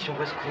premonition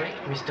was correct,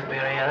 Mr.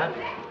 Pereira.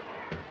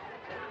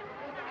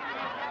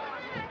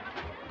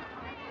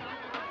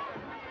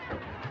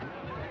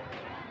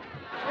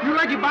 You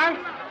like it, Bob?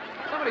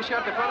 Somebody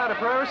shot the front out of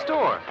Pereira's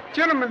store.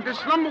 Gentlemen, this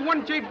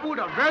 #1 J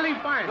Buddha, very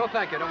fine. No,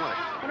 thank you. I don't want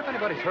it. What if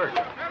anybody's hurt?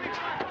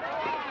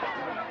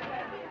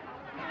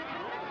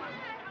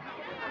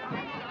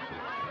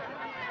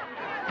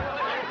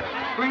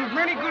 Bring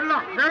very good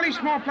luck. Very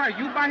small price.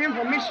 You buy him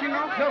for Miss, you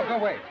know? No, go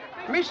away.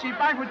 Missy,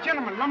 buy for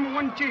gentlemen,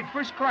 #1 J,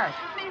 first class.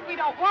 Please, we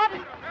don't want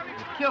it.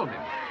 You killed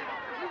him.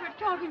 We were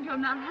talking to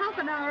him not half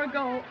an hour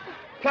ago.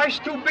 Price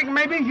too big,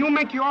 maybe? You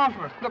make your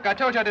offer. Look, I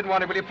told you I didn't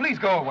want it. Will you please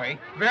go away?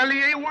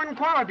 Very A1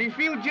 quality,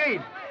 field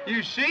jade.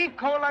 You see?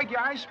 Cold like your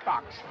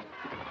icebox.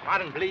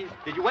 Pardon, please.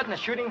 Did you witness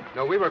shooting?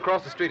 No, we were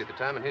across the street at the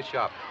time in his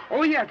shop.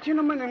 Oh, yeah,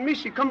 gentlemen and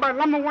Missy, come by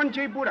 #1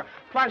 J Buddha.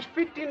 Price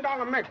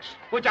 $15 max.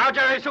 不找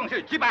这位送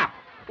去，去吧。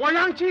我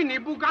让去，你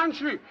不敢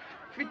去。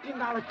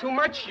$15 too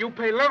much, you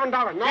pay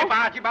 $11,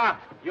 no? 去吧。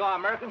You are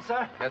American,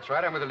 sir? That's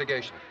right. I'm with the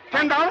legation.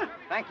 $10?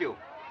 Thank you.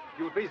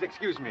 You will please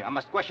excuse me. I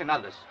must question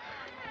others.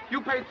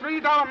 You pay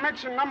 $3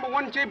 max and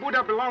 #1 J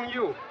Buddha belong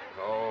you.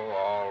 Oh,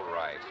 all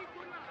right.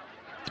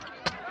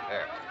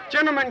 There.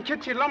 Gentlemen,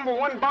 get your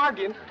 #1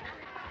 bargain.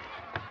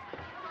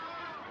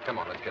 Come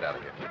on, let's get out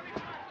of here.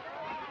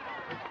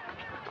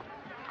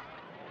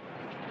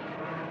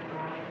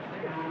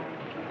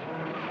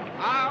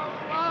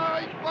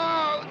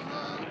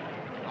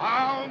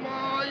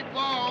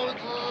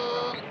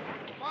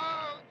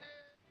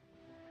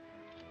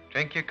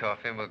 Drink your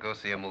coffee and we'll go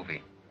see a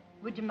movie.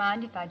 Would you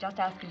mind if I just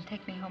asked you to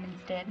take me home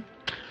instead?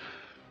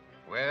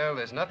 Well,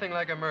 there's nothing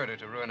like a murder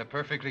to ruin a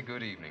perfectly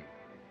good evening.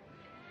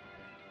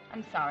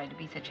 I'm sorry to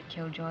be such a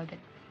killjoy, but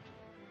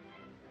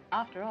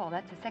after all,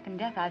 that's the second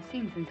death I've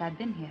seen since I've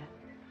been here.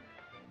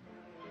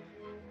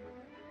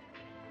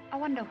 I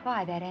wonder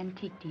why that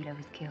antique dealer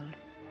was killed.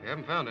 We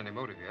haven't found any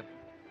motive yet.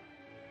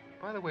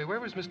 By the way, where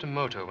was Mr.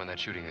 Moto when that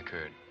shooting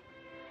occurred?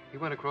 He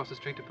went across the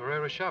street to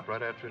Pereira's shop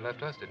right after he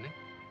left us, didn't he?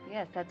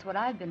 Yes, that's what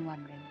I've been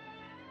wondering.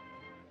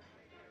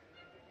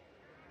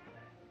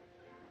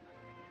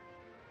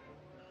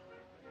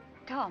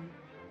 Tom,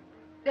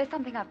 there's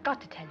something I've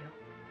got to tell you.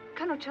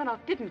 Colonel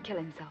Chernoff didn't kill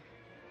himself.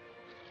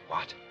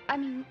 What? I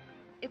mean,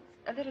 it's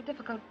a little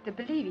difficult to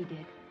believe he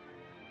did.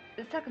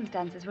 The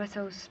circumstances were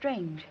so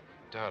strange.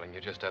 Darling,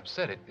 you're just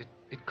upset.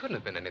 It couldn't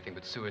have been anything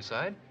but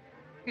suicide.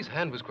 His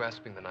hand was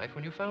grasping the knife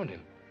when you found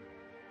him.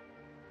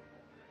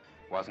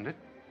 Wasn't it?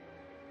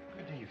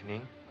 Good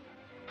evening.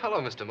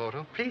 Hello, Mr.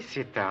 Moto. Please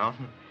sit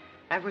down.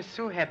 I was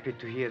so happy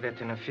to hear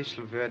that an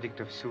official verdict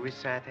of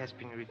suicide has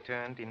been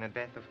returned in the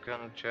death of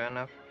Colonel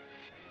Chernoff.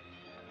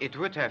 It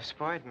would have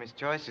spoiled Miss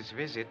Joyce's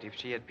visit if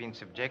she had been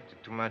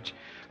subjected to much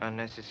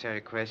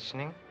unnecessary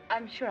questioning.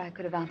 I'm sure I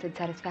could have answered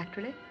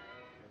satisfactorily.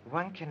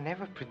 One can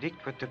never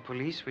predict what the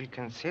police will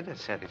consider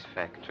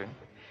satisfactory.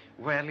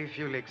 Well, if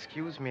you'll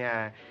excuse me,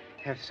 I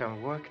have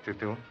some work to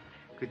do.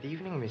 Good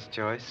evening, Miss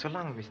Joyce. So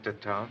long, Mr.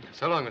 Tom.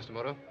 So long, Mr.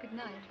 Moto. Good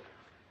night.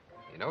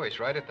 You know, he's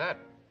right at that.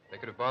 They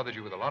could have bothered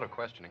you with a lot of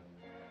questioning.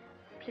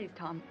 Please,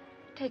 Tom,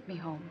 take me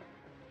home.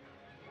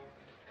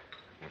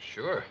 Well,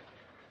 sure.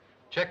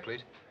 Check,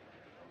 please.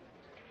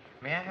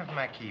 May I have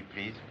my key,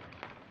 please?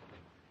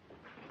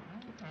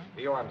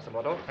 Here you are, Mr.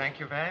 Moto. Thank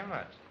you very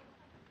much.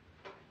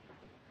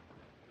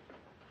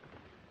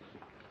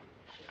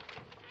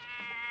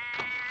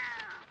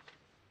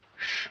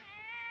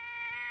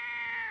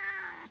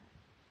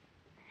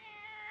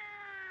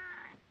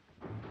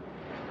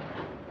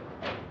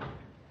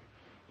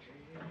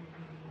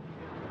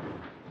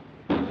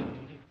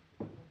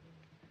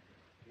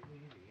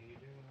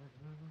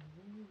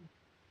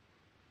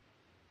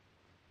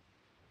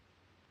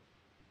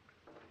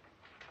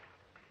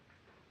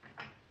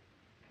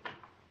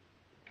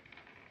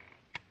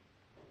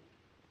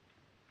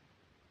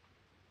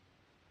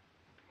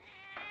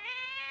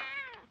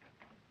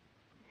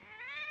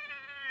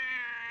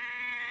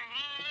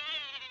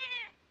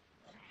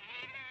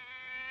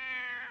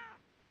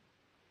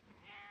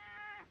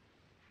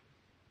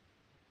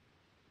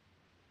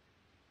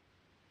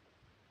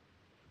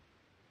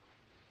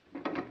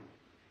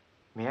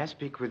 May I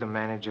speak with the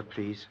manager,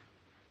 please?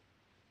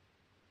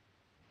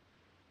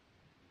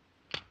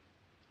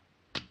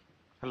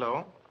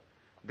 Hello?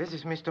 This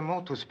is Mr.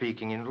 Moto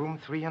speaking in room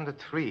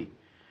 303.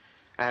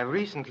 I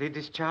recently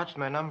discharged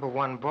my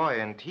 #1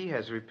 boy, and he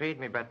has repaid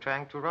me by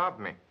trying to rob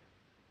me.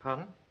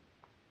 Pardon?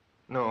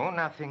 No,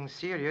 nothing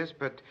serious,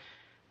 but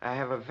I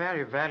have a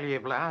very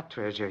valuable art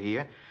treasure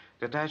here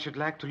that I should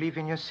like to leave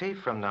in your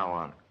safe from now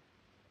on.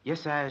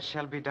 Yes, I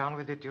shall be down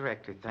with it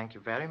directly. Thank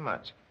you very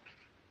much.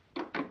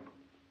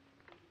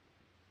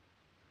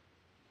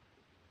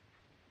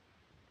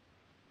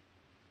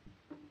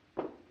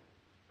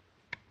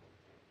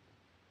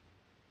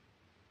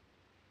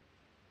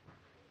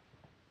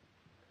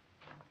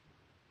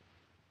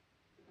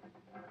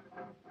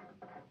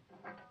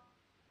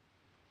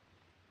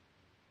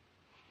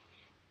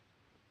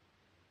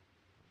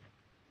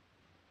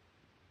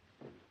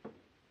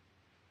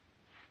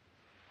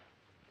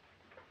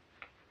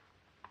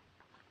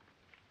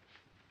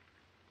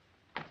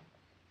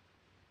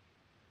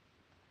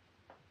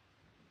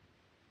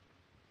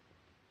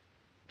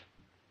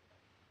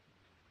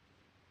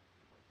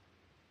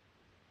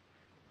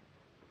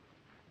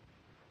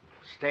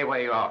 Stay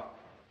where you are.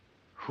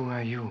 Who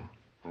are you?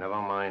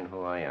 Never mind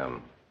who I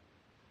am.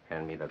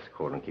 Hand me that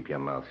scroll and keep your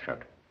mouth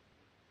shut.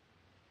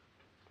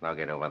 Now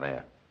get over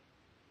there.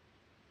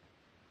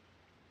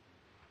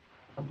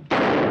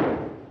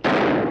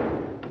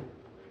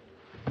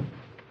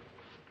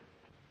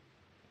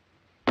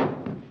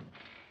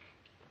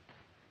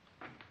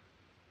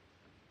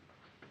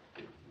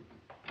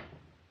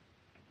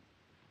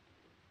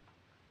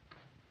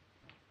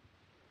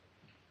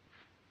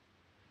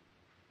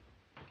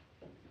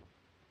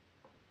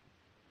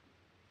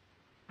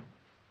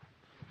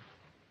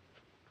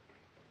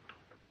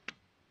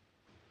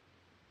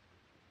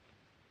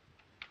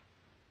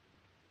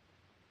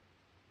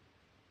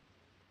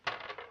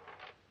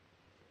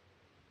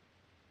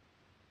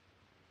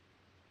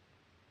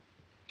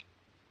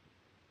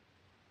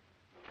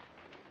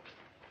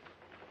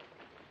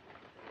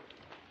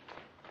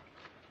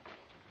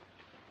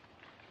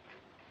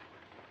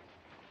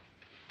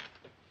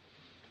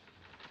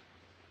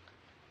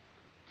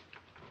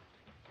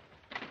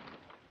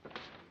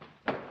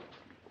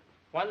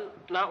 One,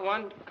 not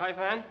one, Kai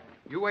Fan?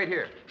 You wait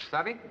here.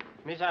 Savvy?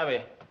 Me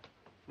savvy.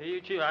 You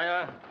Good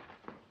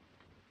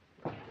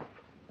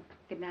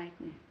night,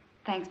 and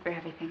thanks for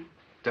everything.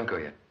 Don't go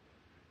yet.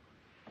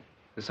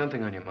 There's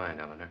something on your mind,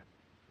 Eleanor.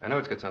 I know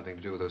it's got something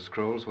to do with those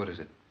scrolls. What is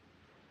it?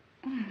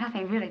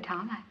 Nothing really,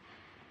 Tom. I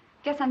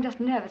guess I'm just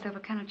nervous over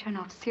Colonel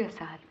Chernoff's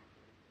suicide.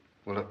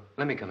 Well, look,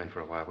 let me come in for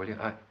a while, will you?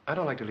 I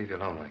don't like to leave you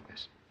alone like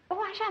this. Oh,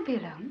 I shan't be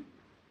alone.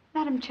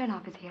 Madame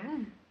Chernoff is here,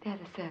 and they're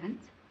the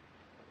servants.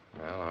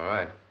 Well, all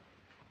right.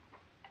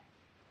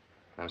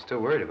 I'm still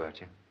worried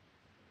about you.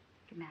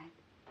 Good night.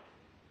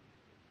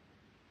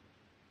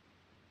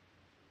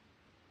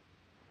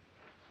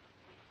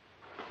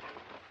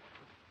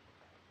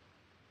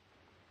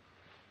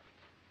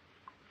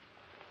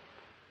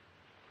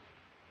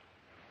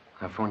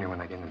 I'll phone you when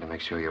I get in to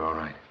make sure you're all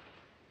right.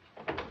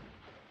 Good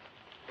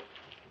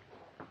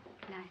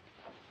night.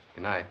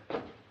 Good night.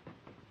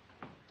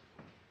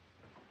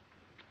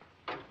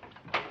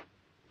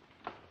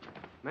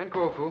 Man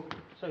Kofu.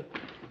 Sir.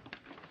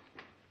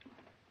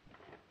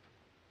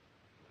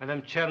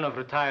 Madame Chernov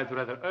retired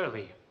rather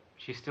early.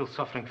 She's still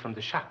suffering from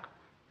the shock.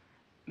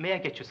 May I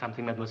get you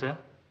something, mademoiselle?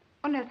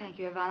 Oh, no, thank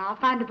you, Yvonne. I'll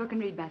find a book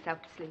and read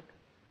myself to sleep.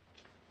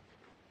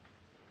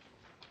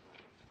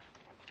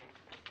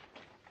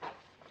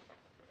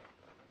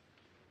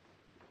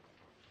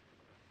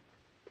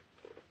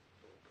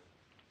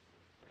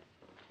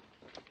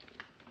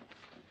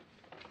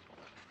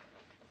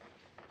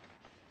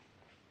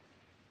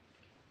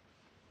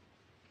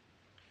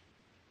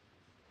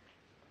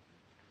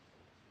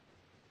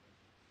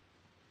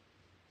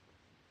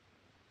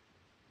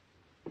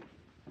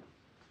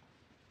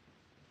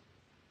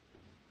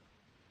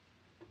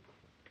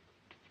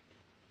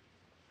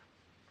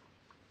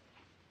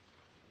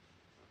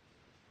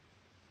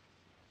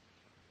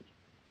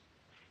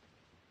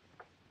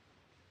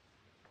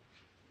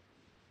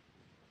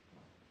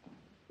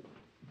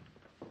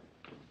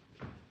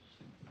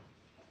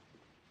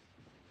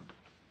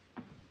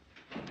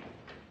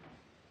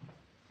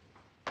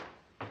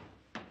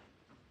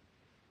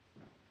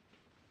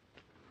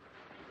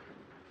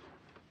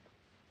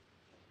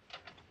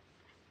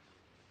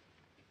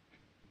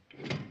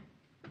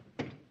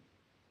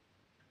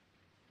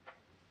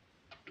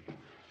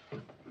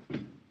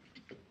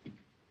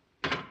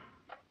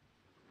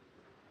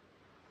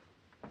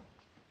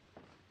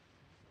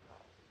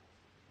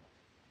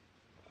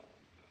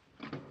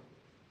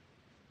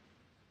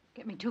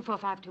 Get me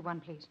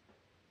 24521, please.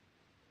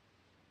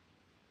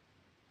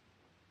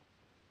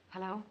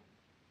 Hello?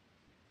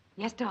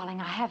 Yes, darling,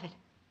 I have it.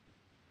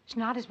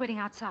 Schneider is waiting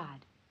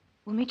outside.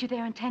 We'll meet you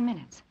there in 10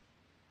 minutes.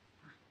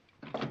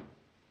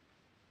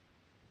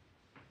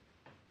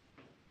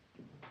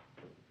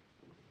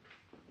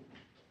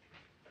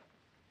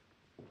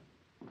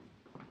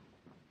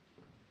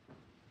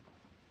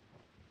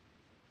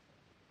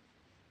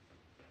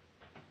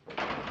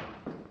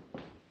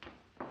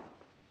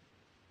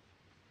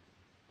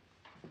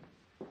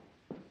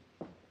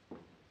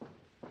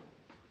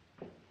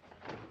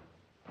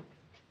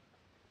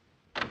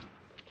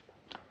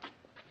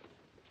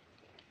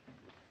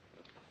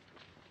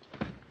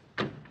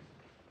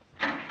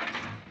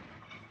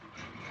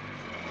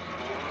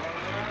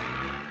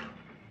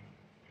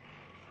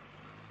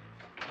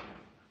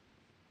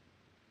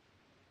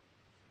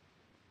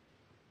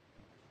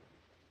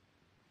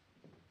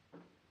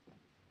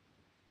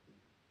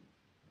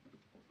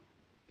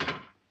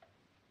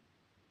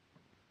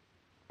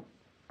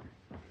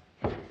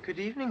 Good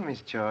evening,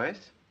 Miss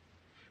Joyce.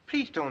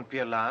 Please don't be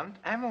alarmed.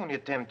 I'm only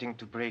attempting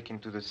to break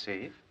into the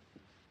safe.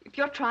 If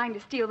you're trying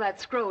to steal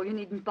that scroll, you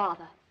needn't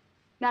bother.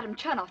 Madame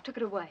Chernoff took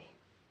it away.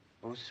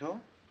 Oh, so?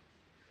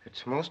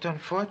 It's most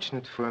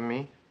unfortunate for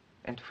me,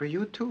 and for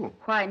you, too.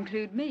 Why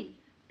include me?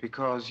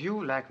 Because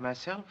you, like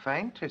myself, are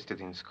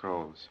interested in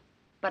scrolls.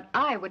 But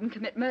I wouldn't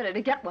commit murder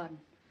to get one.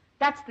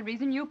 That's the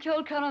reason you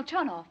killed Colonel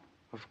Chernoff.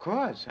 Of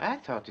course. I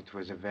thought it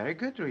was a very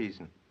good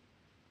reason.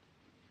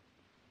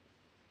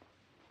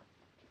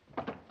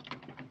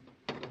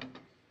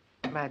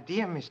 My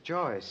dear Miss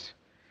Joyce,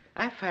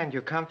 I find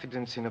your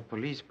confidence in the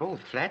police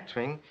both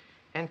flattering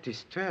and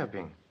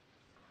disturbing.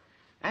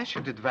 I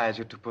should advise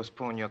you to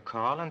postpone your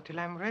call until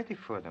I'm ready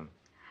for them.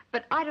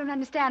 But I don't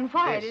understand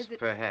why it is This, that...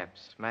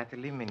 perhaps, might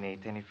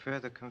eliminate any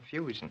further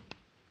confusion.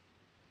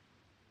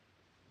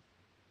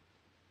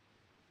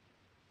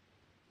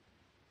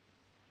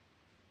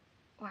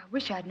 Oh, I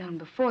wish I'd known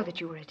before that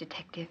you were a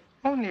detective.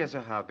 Only as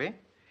a hobby.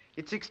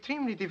 It's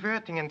extremely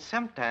diverting, and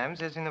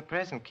sometimes, as in the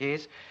present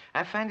case,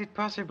 I find it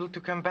possible to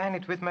combine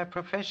it with my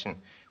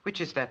profession, which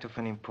is that of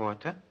an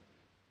importer.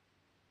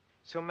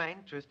 So my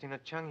interest in the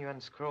Chongyuan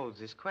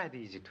scrolls is quite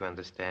easy to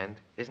understand,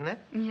 isn't it?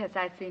 Yes,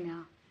 I see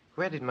now.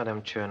 Where did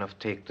Madame Chernoff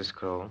take the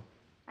scroll?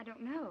 I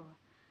don't know.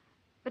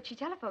 But she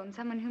telephoned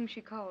someone whom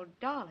she called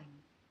darling.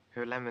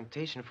 Her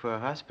lamentation for her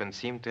husband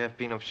seemed to have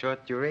been of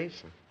short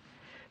duration.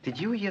 Did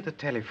you hear the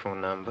telephone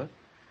number?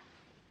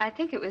 I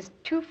think it was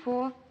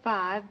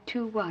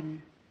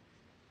 24521.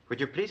 Would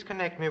you please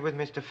connect me with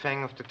Mr.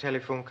 Feng of the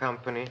telephone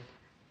company?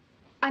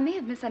 I may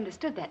have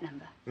misunderstood that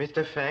number.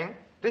 Mr. Feng,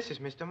 this is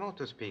Mr.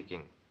 Moto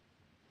speaking.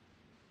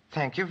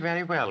 Thank you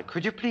very well.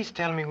 Could you please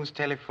tell me whose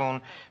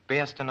telephone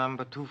bears the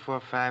number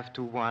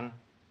 24521?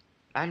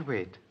 I'll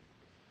wait.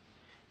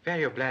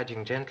 Very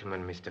obliging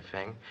gentleman, Mr.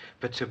 Feng,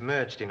 but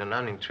submerged in an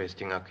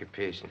uninteresting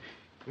occupation.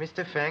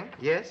 Mr. Feng,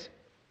 yes?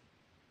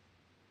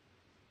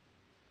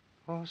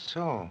 Oh,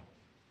 so.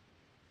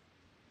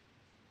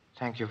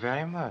 Thank you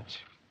very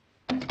much.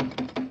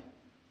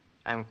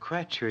 I'm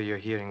quite sure your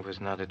hearing was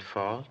not at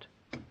fault.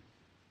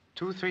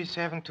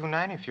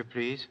 23729, if you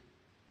please.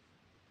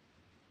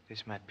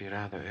 This might be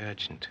rather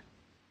urgent.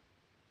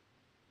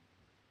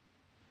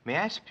 May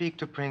I speak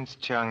to Prince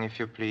Cheng, if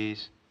you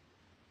please?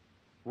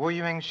 Wo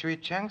Yueng Shui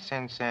Cheng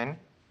Sen.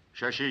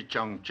 Shashi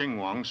Cheng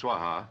Jingwang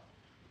Swaha.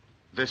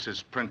 This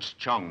is Prince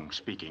Cheng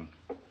speaking.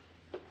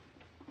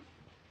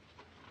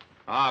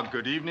 Ah,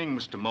 good evening,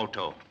 Mr.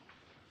 Moto.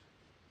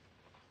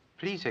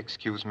 Please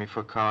excuse me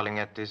for calling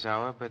at this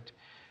hour, but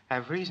I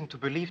have reason to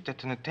believe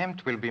that an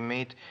attempt will be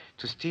made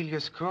to steal your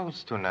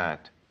scrolls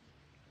tonight.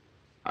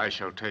 I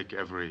shall take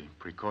every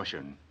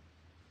precaution.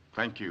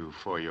 Thank you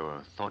for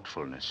your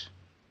thoughtfulness.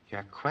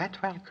 You're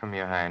quite welcome,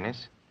 Your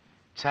Highness.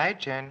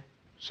 Zai-Jen.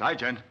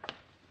 Zai-Jen.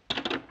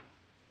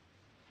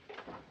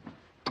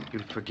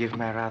 You'll forgive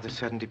my rather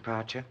sudden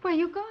departure? Where are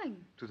you going?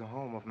 To the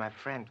home of my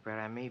friend, where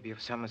I may be of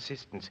some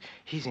assistance.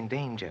 He's in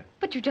danger.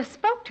 But you just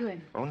spoke to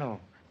him. Oh, no.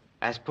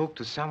 I spoke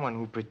to someone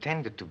who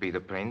pretended to be the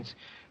prince,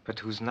 but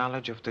whose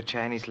knowledge of the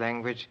Chinese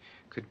language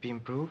could be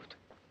improved.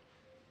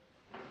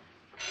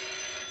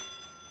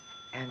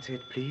 Answer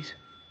it, please.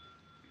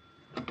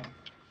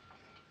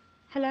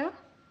 Hello?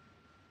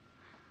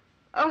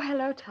 Oh,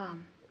 hello,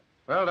 Tom.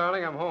 Well,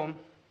 darling, I'm home.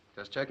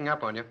 Just checking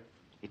up on you.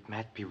 It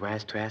might be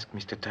wise to ask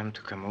Mr. Tom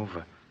to come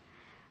over.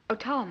 Oh,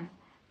 Tom,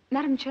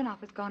 Madame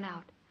Chernoff has gone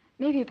out.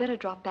 Maybe you better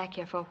drop back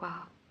here for a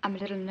while. I'm a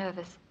little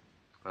nervous.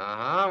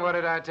 Uh-huh. What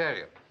did I tell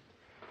you?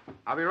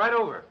 I'll be right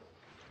over.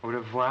 Au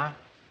revoir.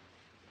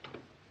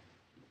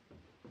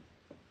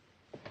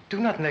 Do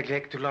not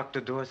neglect to lock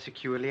the door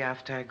securely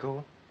after I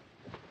go.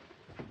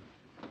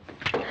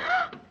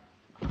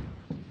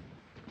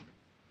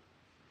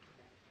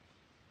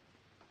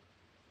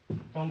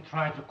 Don't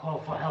try to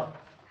call for help.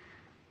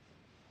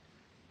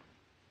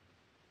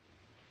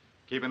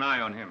 Keep an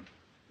eye on him.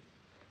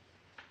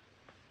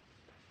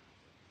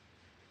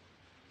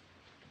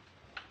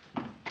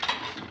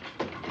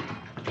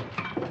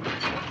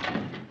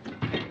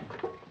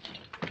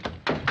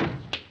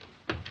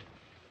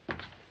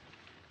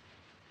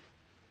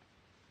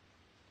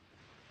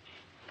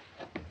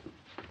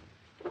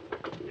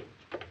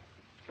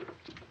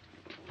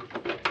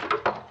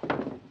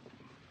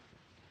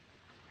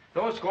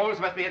 Those scrolls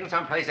must be hidden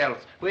someplace else.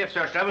 We have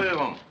searched every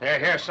room. They're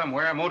here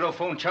somewhere. Moto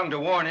phoned Chung to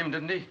warn him,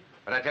 didn't he?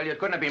 But I tell you, it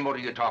couldn't have been Moto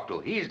you talked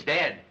to. He's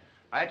dead.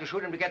 I had to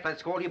shoot him to get that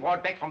scroll he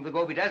brought back from the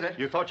Gobi Desert.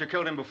 You thought you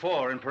killed him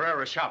before in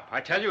Pereira's shop.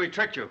 I tell you, he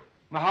tricked you.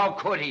 Well, how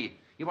could he?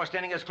 He was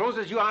standing as close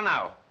as you are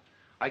now.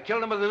 I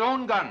killed him with his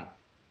own gun.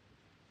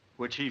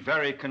 Which he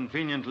very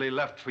conveniently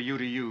left for you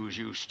to use,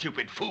 you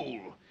stupid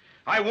fool.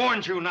 I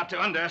warned you not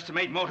to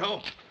underestimate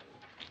Moto.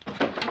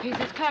 If he's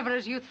as clever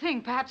as you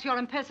think, perhaps your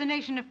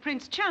impersonation of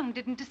Prince Chung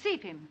didn't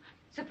deceive him.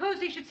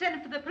 Suppose he should send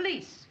him for the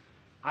police.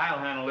 I'll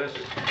handle this.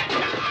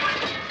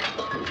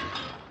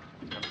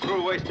 I'm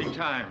through wasting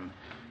time.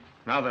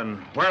 Now then,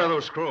 where are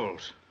those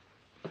scrolls?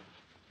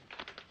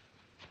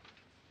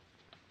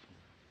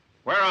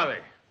 Where are they?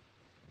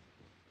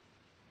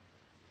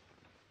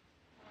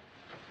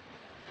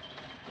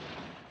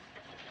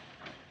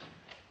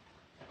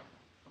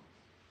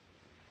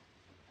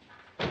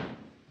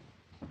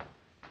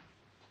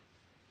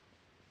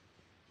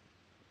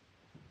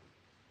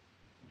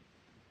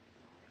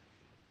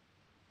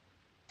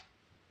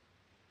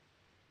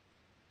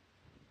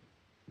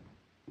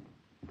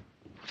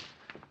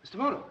 Mr.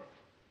 Moto.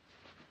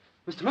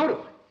 Mr.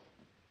 Moto.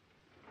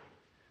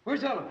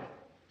 Where's Eleanor?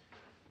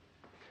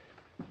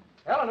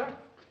 Eleanor?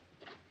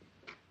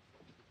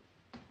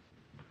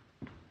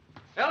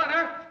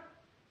 Eleanor?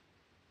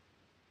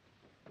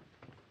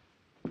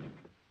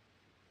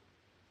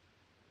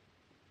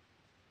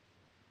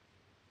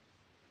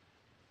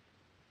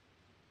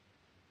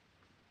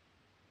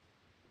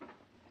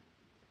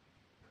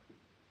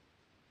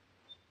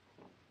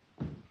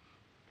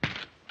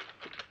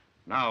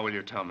 Now will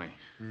you tell me?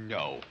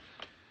 No.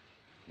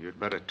 You'd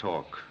better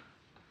talk.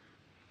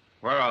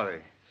 Where are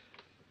they?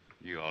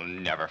 You'll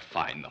never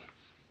find them.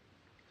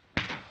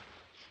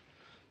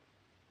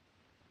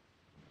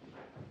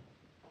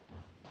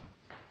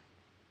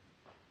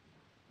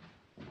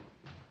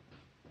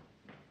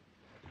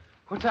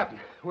 What's happened?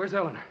 Where's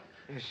Eleanor?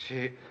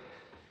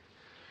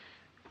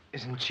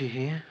 Isn't she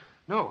here?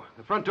 No,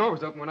 the front door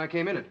was open when I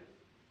came in it.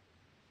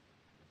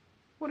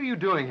 What are you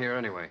doing here,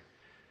 anyway?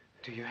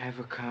 Do you have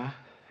a car?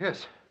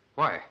 Yes.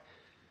 Why?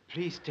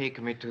 Please take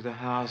me to the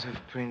house of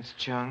Prince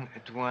Chung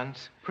at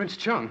once. Prince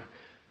Chung?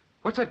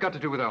 What's that got to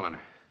do with Eleanor?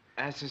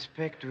 I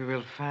suspect we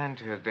will find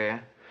her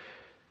there.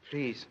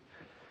 Please.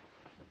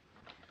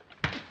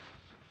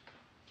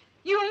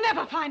 You'll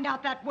never find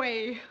out that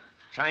way.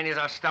 Chinese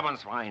are stubborn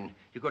swine.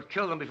 You could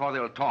kill them before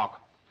they'll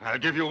talk. I'll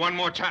give you one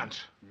more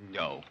chance.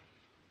 No.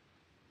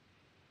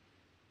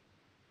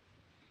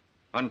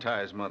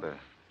 Untie his mother.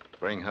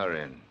 Bring her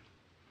in.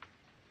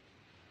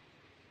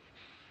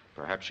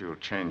 Perhaps you'll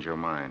change your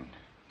mind.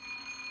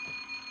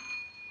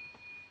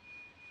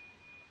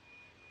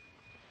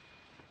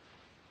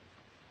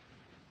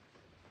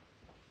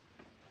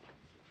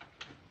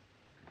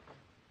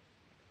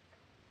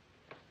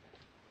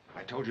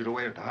 I told you to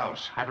wait at the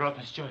house. I brought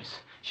Miss Joyce.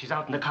 She's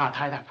out in the car,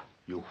 tied up.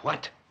 You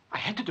what? I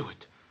had to do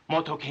it.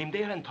 Moto came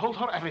there and told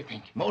her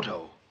everything.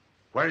 Moto?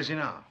 Where is he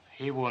now?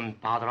 He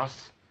wouldn't bother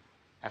us.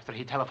 After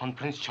he telephoned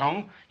Prince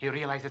Chung, he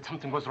realized that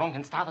something was wrong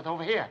and started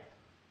over here.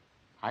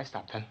 I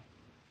stopped him.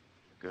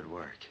 Good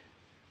work.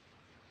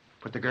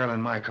 Put the girl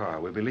in my car.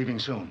 We'll be leaving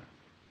soon.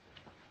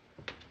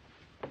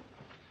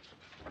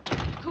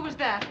 Who was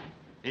that?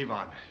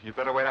 Ivan, you'd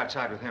better wait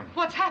outside with him.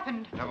 What's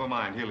happened? Never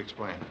mind. He'll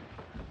explain.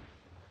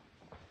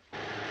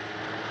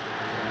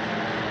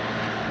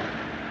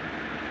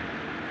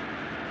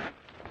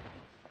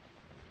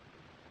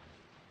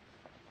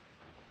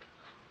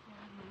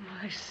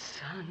 My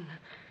son,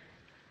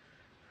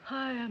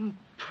 I am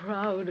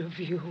proud of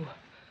you.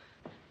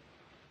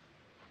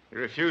 He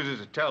refuses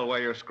to tell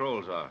where your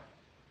scrolls are.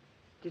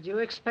 Did you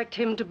expect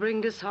him to bring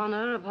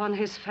dishonor upon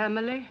his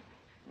family?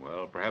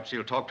 Well, perhaps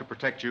he'll talk to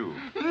protect you.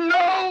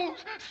 No!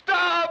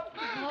 Stop!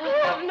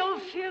 Oh, have no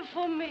fear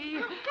for me.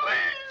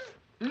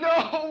 Please!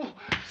 No!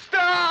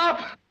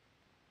 Stop!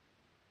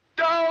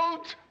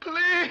 Don't!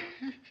 Please!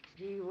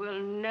 He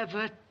will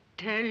never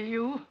tell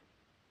you.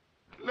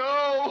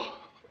 No!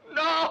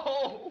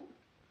 No!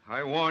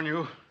 I warn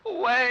you.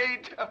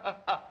 Wait!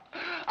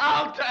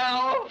 I'll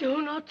tell!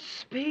 Do not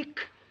speak.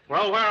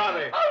 Well, where are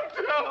they?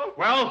 I'll tell!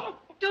 Well?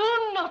 Do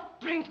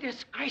not bring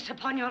disgrace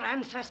upon your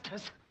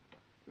ancestors.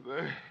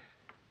 They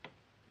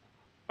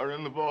are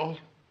in the vault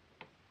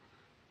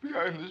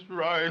behind this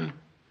shrine.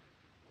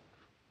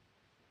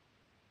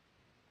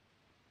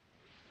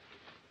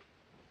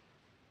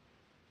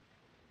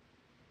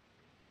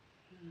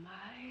 My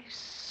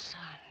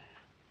son.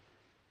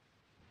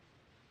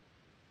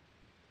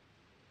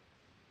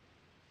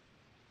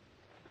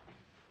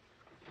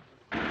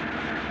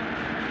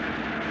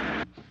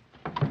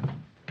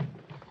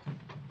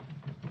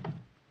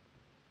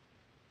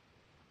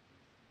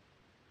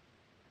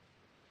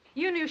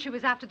 You knew she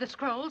was after the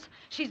scrolls.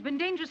 She's been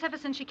dangerous ever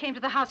since she came to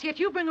the house, yet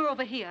you bring her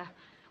over here.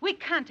 We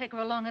can't take her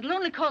along. It'll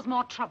only cause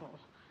more trouble.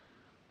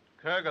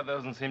 Kerger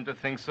doesn't seem to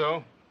think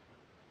so.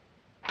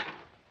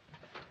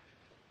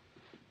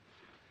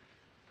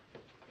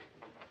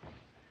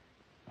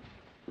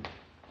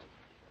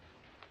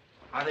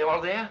 Are they all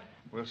there?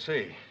 We'll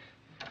see.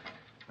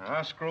 Now,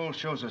 our scroll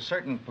shows a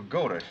certain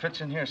pagoda. It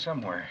fits in here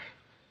somewhere.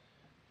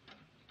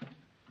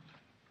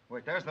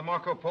 Wait, there's the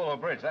Marco Polo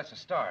Bridge. That's a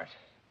start.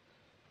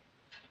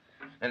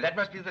 And that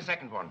must be the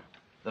second one.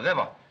 The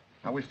river.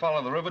 Now, we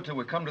follow the river till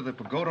we come to the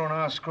pagoda on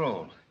our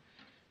scroll.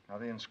 Now,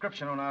 the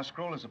inscription on our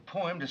scroll is a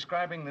poem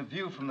describing the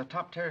view from the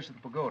top terrace of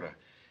the pagoda.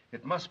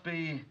 It must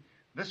be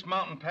this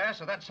mountain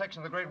pass or that section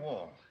of the Great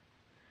Wall.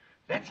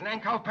 That's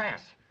Nankow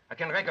Pass. I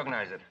can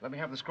recognize it. Let me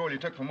have the scroll you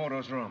took from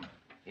Moto's room.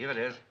 Here it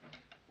is.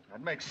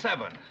 That makes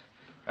 7.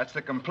 That's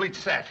the complete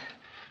set.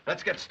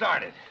 Let's get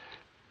started.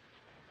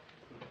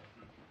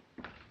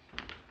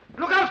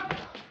 Look out!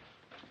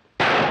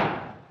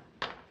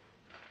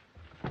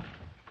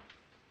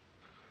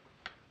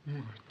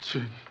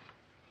 Martin.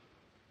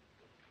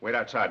 Wait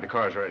outside. The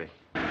car's ready.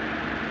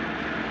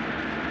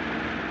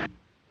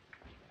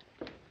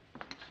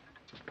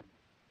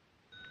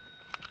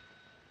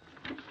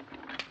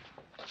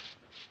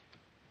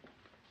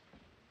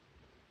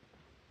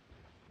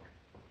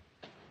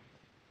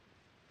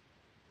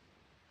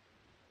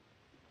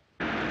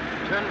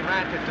 Turn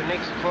right at the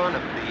next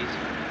corner, please.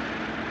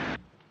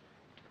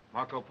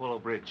 Marco Polo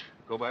Bridge.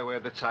 Go by way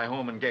of the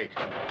Tsaihoman Gate.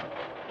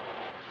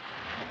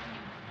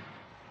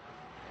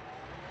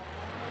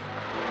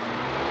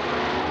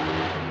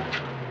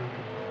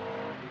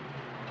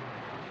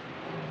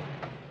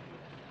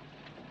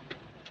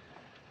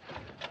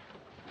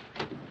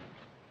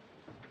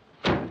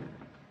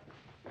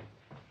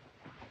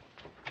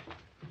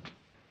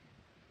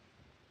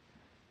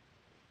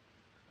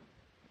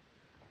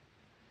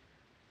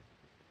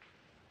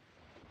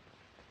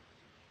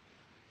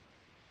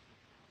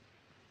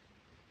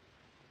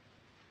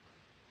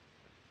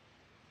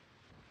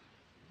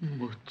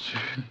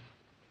 Muchin.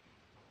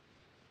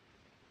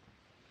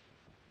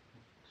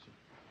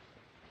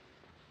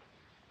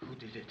 Who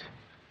did it?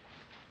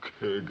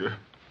 Köger.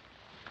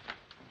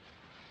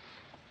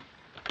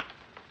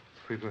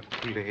 We were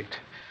too late.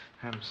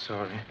 I'm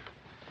sorry.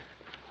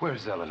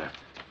 Where's Eleanor?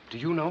 Do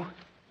you know?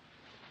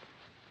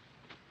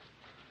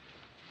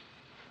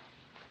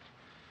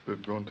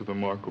 They've gone to the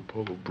Marco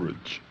Polo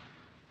Bridge.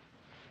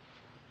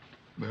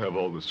 They have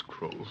all the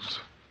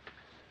scrolls.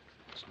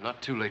 It's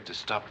not too late to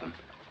stop them.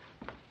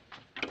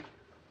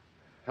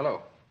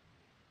 Hello.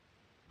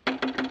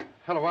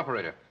 Hello,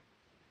 operator.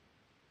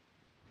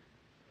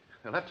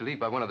 They'll have to leave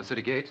by one of the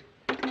city gates.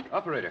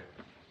 Operator.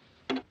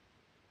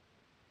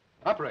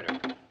 Operator.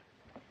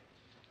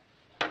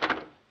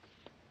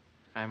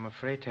 I'm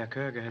afraid Herr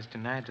Köger has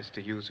denied us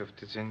the use of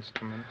this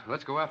instrument.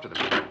 Let's go after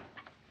them.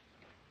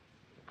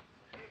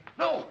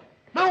 No!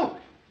 No!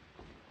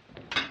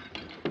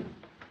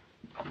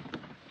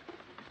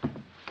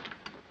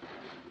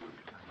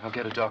 I'll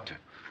get a doctor.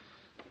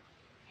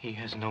 He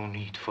has no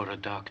need for a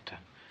doctor.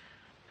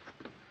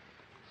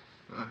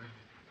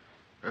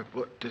 I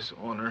put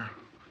dishonor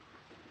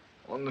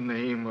on the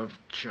name of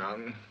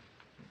Chang.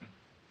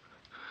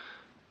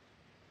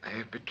 I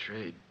have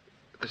betrayed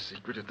the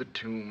secret of the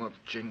tomb of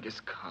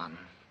Genghis Khan.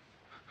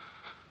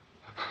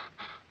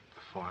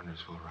 The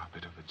foreigners will rob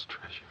it of its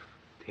treasure.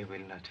 They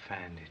will not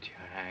find it,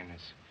 Your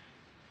Highness.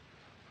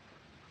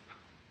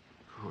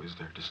 Who is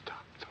there to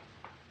stop them?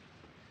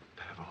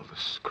 They have all the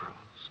scrolls.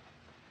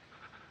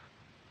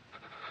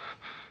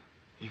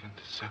 Even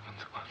the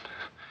seventh one.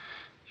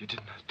 You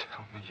did not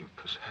tell me you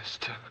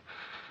possessed her.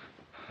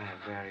 My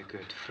very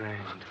good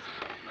friend,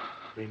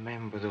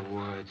 remember the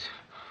words.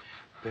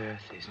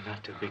 Birth is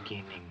not a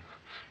beginning.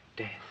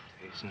 Death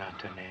is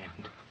not an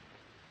end.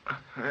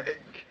 I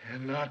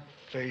cannot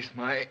face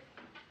my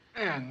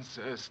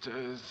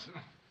ancestors.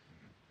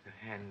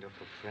 The hand of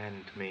a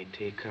friend may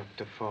take up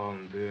the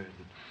fallen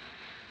burden.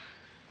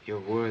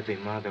 Your worthy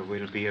mother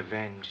will be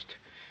avenged.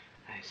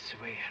 I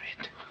swear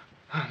it.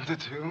 And the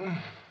tomb?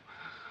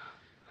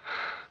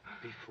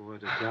 Before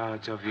the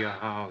gods of your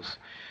house,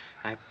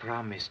 I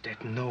promise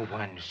that no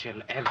one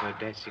shall ever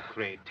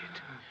desecrate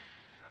it.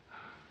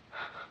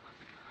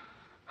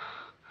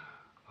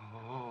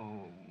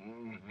 Oh,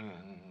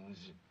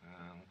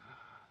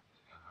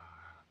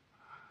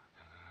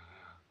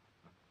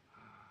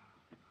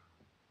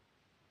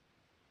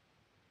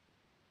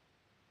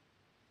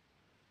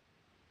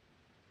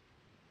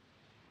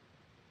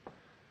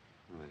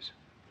 There's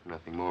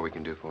nothing more we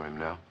can do for him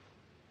now.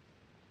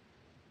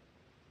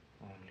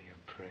 Only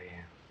a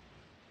prayer.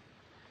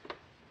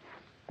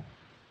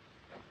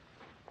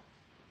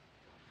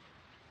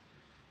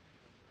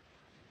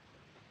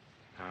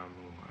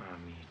 Namu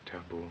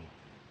Amitabu.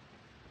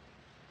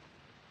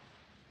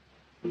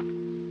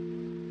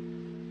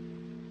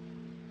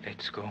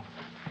 Let's go.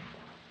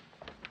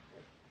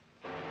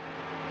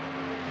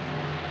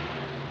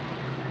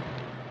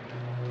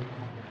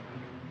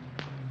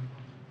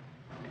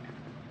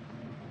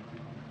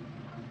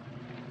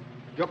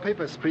 Your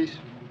papers, please.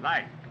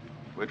 Right.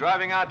 We're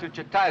driving out to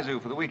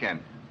Chitaizu for the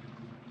weekend.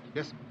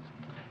 Yes.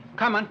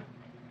 Come on.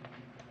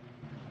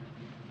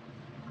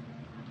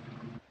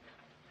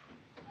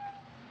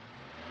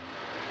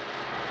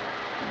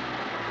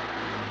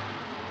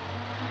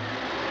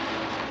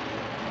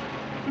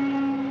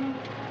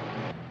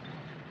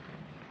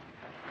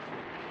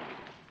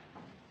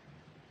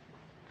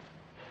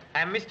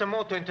 I'm Mr.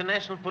 Moto,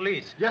 International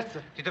Police. Yes,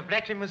 sir. Did the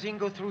black limousine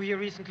go through here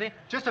recently?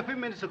 Just a few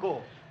minutes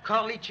ago.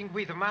 Call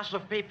Ichingui, the Marshal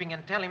of Paping,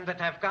 and tell him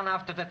that I've gone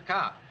after that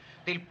car.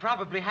 They'll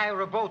probably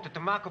hire a boat at the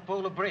Marco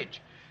Polo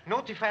Bridge.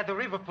 Notify the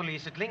river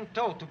police at Ling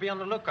To to be on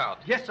the lookout.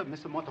 Yes, sir,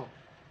 Mr. Moto.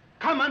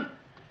 Come on.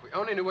 If we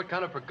only knew what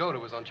kind of pagoda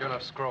was on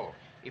Chernov's scroll.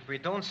 If we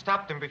don't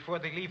stop them before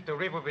they leave the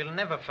river, we'll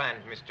never find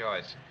Miss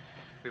Joyce.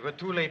 We were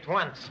too late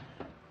once.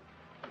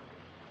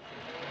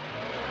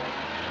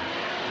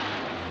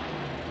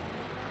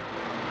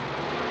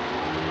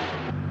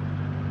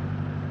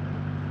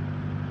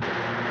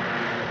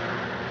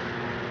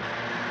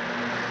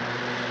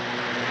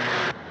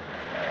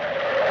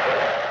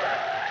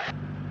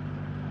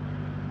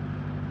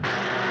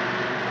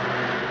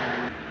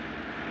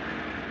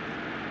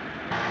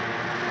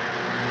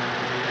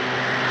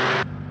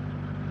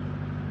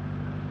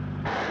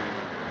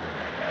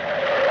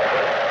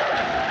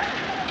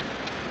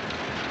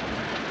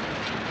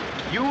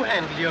 You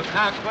handle your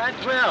car quite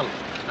well.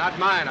 It's not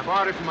mine. I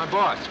borrowed it from my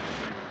boss.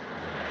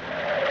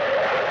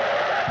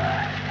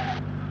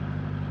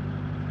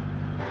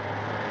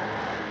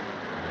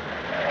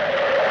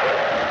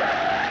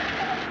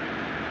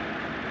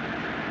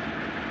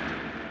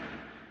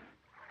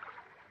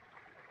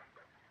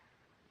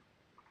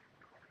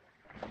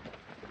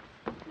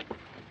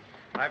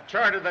 I've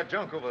charted that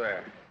junk over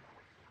there.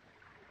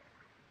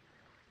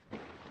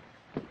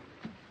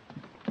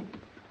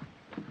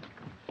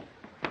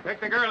 Take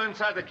the girl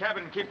inside the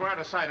cabin and keep her out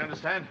of sight,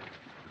 understand?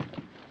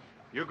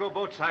 You go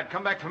boat side.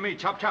 Come back for me.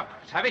 Chop, chop.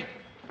 Savvy?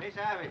 Hey,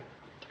 Savvy.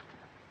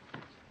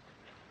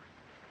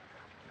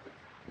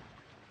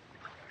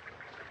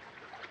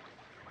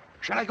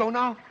 Shall I go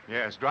now?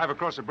 Yes. Drive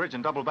across the bridge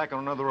and double back on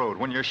another road.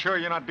 When you're sure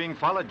you're not being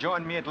followed,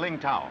 join me at Ling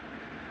Tao.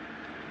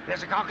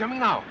 There's a car coming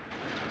now.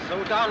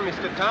 Slow down,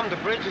 Mr. Tom. The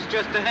bridge is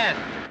just ahead.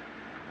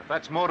 If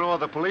that's Moto or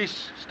the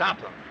police, stop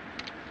them.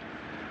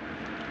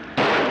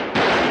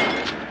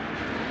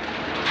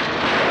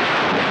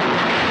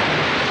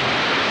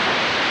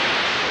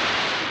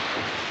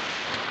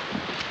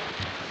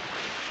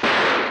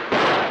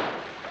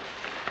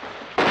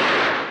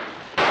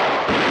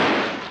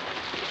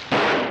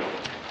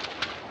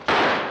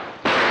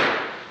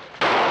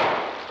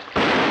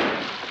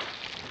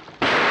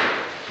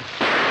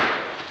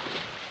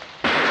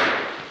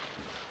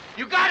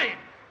 You got him!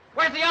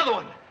 Where's the other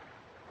one?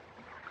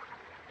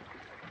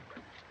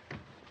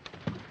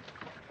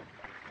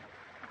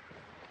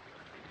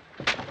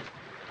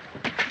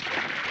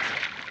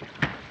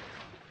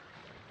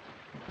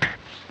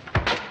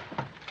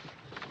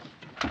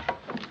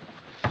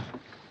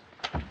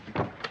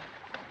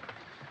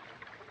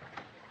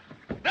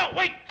 No,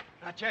 wait!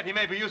 Not yet. He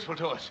may be useful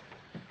to us.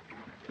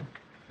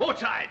 Boat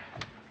side.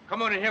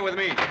 Come on in here with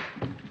me.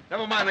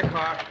 Never mind the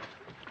car.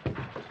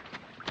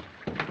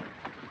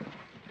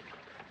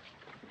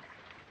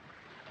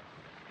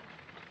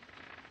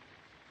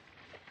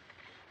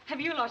 Have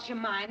you lost your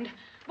mind?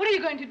 What are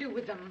you going to do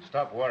with them?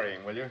 Stop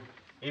worrying, will you?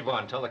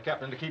 Yvonne, tell the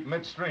captain to keep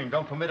midstream.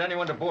 Don't permit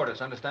anyone to board us,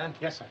 understand?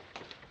 Yes, sir.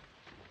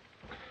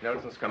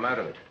 Nelson's come out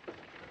of it.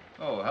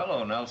 Oh,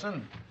 hello,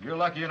 Nelson. You're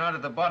lucky you're not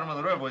at the bottom of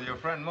the river with your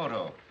friend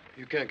Moto.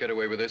 You can't get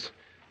away with this.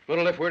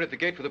 Moto left word at the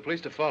gate for the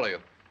police to follow you.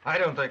 I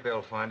don't think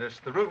they'll find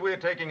us. The route we're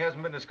taking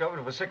hasn't been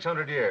discovered for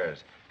 600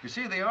 years. You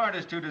see, the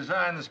artist who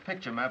designed this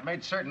picture map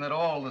made certain that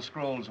all the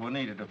scrolls were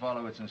needed to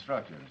follow its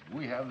instructions.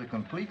 We have the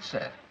complete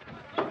set.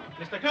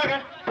 Mr.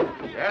 Kurgan?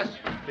 Yes?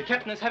 The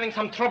captain is having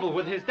some trouble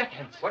with his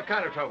deckhands. What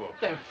kind of trouble?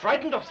 They're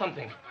frightened of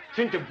something.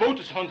 Think the boat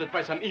is haunted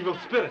by some evil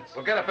spirits.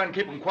 Well, get up and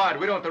keep them quiet.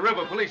 We don't want the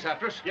river police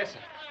after us. Yes, sir.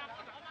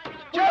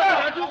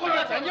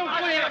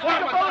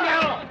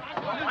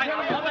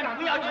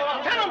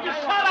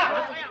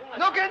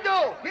 No can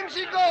do. Him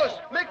she goes.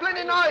 Make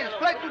plenty noise.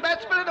 Frighten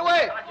bad spirit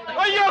away.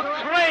 Are you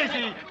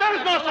crazy? There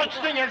is no such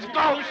thing as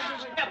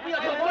ghosts.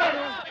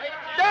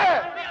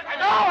 There.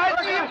 No, I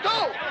see him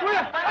too.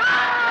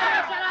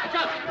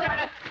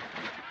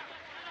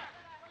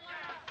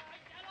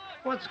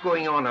 What's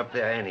going on up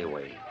there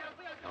anyway?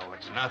 Oh,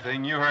 it's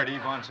nothing. You heard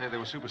Yvonne say they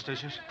were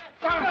superstitious.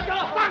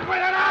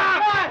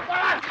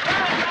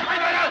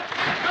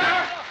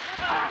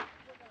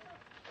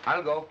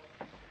 I'll go.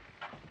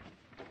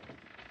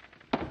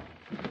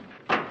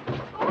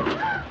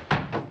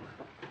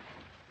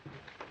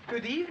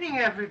 Good evening,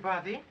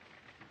 everybody.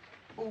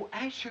 Oh,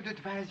 I should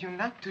advise you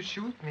not to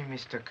shoot me,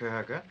 Mr.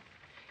 Kurger.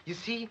 You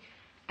see,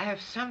 I have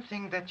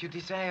something that you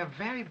desire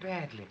very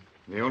badly.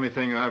 The only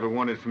thing I ever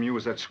wanted from you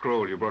was that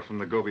scroll you brought from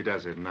the Gobi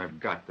Desert, and I've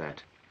got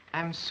that.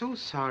 I'm so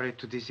sorry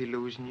to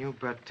disillusion you,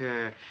 but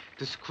the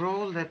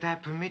scroll that I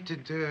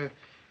permitted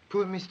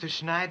poor Mr.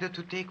 Schneider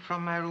to take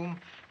from my room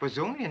was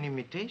only an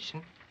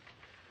imitation,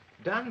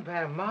 done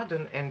by a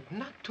modern and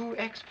not too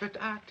expert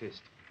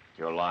artist.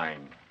 You're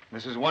lying.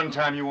 This is one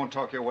time you won't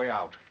talk your way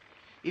out.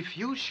 If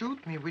you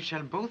shoot me, we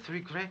shall both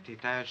regret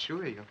it, I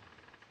assure you.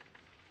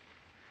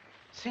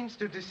 Since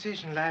the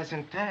decision lies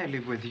entirely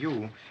with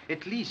you,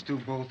 at least do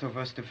both of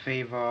us the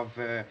favor of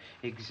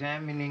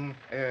examining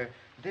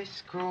this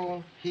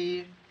scroll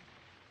here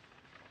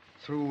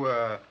through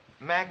a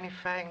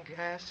magnifying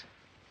glass.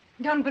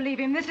 Don't believe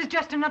him. This is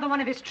just another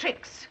one of his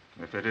tricks.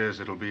 If it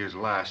is, it'll be his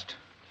last.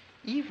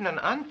 Even an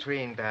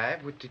untrained eye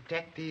would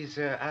detect these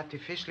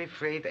artificially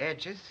frayed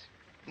edges.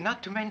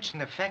 Not to mention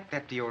the fact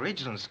that the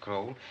original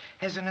scroll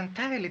has an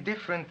entirely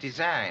different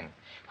design,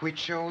 which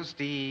shows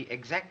the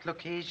exact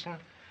location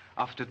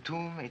of the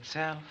tomb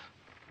itself.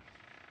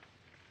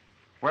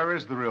 Where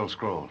is the real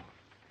scroll?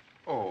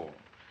 Oh,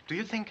 do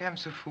you think I'm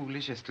so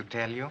foolish as to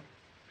tell you?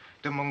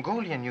 The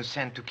Mongolian you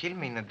sent to kill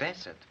me in the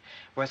desert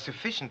was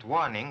sufficient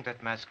warning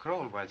that my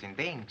scroll was in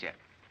danger.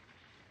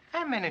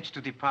 I managed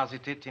to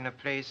deposit it in a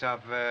place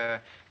of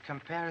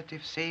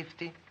comparative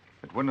safety.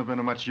 It wouldn't have been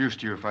of much use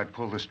to you if I'd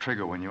pulled this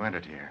trigger when you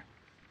entered here.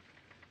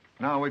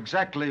 Now,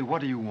 exactly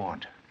what do you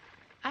want?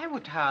 I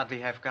would hardly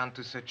have gone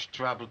to such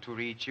trouble to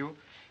reach you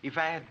if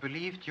I had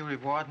believed you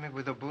reward me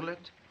with a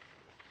bullet.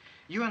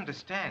 You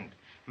understand,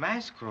 my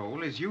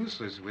scroll is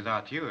useless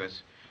without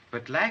yours,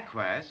 but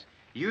likewise,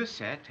 your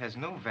set has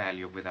no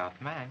value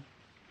without mine.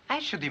 I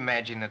should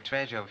imagine a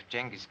treasure of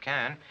Genghis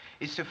Khan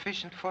is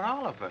sufficient for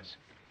all of us.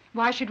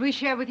 Why should we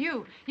share with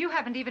you? You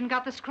haven't even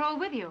got the scroll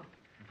with you.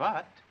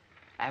 But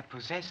I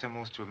possess a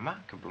most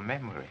remarkable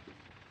memory.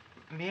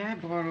 May I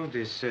borrow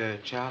this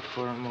chart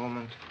for a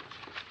moment?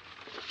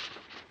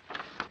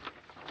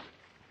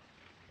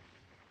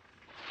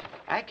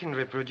 I I can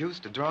reproduce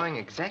the drawing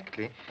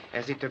exactly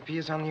as it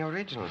appears on the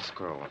original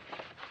scroll.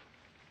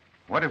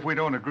 What if we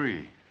don't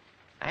agree?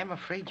 I'm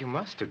afraid you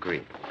must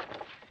agree.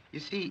 You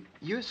see,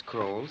 your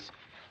scrolls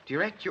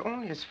direct you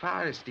only as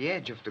far as the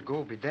edge of the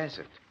Gobi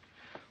Desert.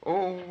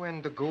 Oh,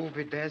 and the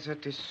Gobi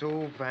Desert is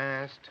so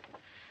vast.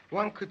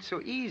 One could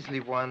so easily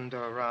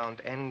wander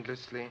around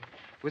endlessly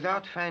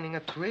without finding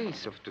a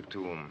trace of the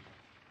tomb.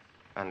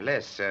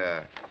 Unless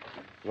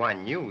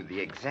one knew the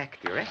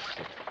exact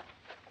direction.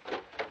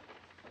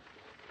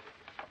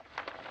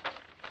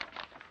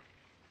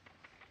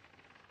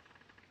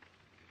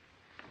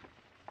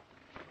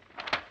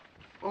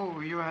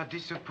 Oh, you are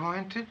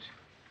disappointed?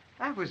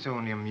 I was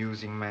only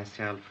amusing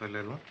myself a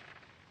little.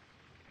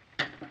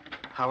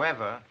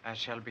 However, I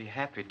shall be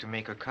happy to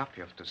make a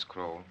copy of the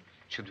scroll,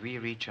 should we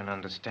reach an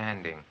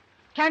understanding.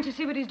 Can't you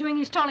see what he's doing?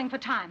 He's stalling for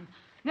time.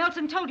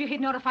 Nelson told you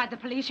he'd notified the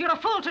police. You're a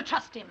fool to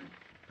trust him.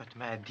 But,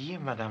 my dear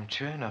Madame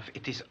Chernoff,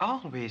 it is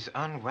always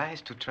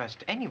unwise to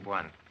trust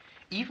anyone.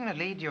 Even a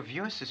lady of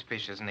your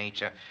suspicious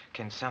nature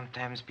can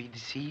sometimes be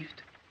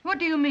deceived. What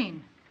do you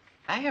mean?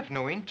 I have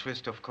no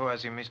interest, of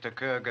course, in Mr.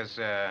 Kurger's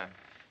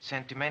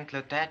sentimental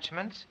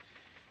attachments.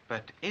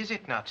 But is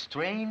it not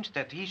strange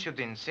that he should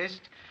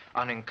insist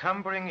on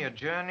encumbering your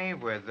journey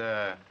with,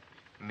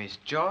 Miss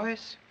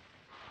Joyce?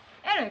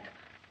 Eric,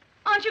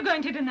 aren't you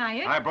going to deny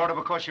it? I brought her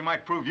because she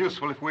might prove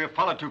useful if we have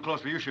followed too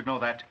closely. You should know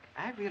that.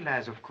 I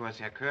realize, of course,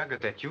 Herr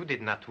Kurger, that you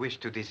did not wish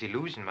to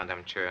disillusion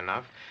Madame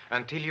Chernoff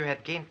until you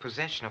had gained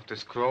possession of the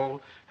scroll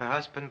her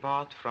husband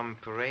bought from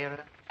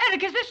Pereira.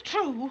 Eric, is this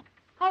true?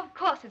 Of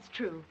course it's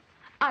true.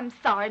 I'm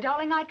sorry,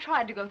 darling. I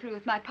tried to go through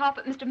with my part,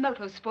 but Mr.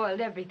 Moto spoiled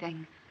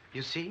everything.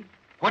 You see?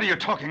 What are you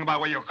talking about?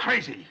 Well, you're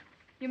crazy.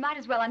 You might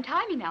as well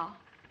untie me now.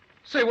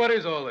 Say, what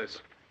is all this?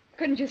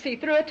 Couldn't you see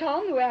through it,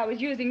 Tom, the way I was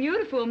using you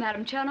to fool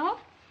Madame Chernoff?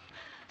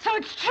 So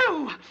it's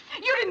true.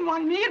 You didn't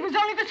want me. It was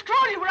only the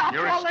scroll you were after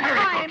You're all the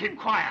hysterical. time. Keep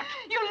quiet.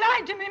 You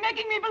lied to me,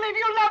 making me believe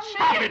you loved me.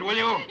 Stop it, will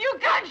you? You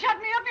can't shut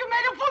me up. You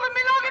made a fool of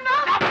me long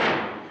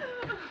enough.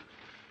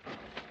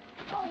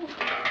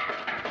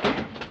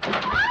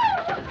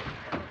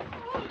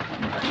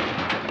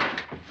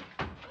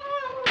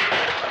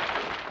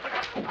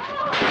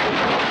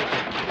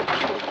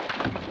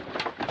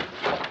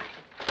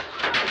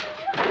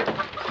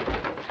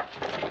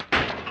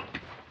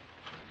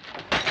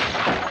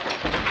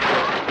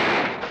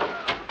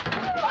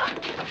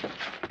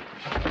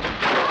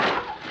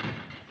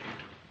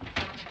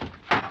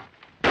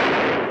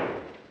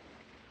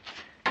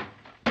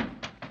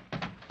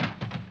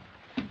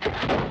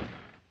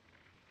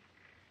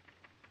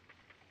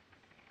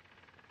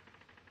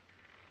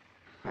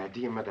 My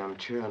dear Madame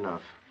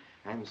Chernoff,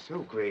 I'm so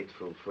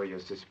grateful for your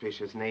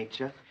suspicious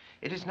nature.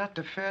 It is not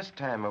the first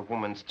time a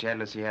woman's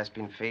jealousy has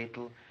been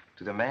fatal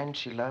to the man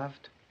she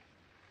loved.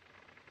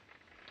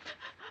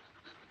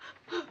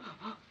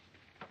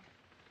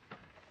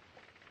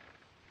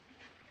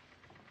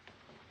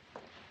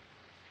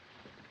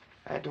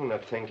 I do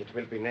not think it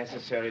will be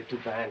necessary to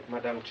bind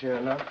Madame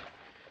Chernoff.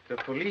 The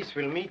police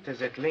will meet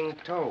us at Ling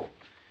To.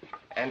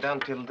 And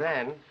until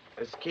then,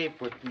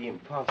 escape would be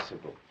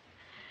impossible.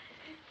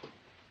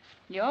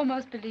 You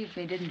almost believed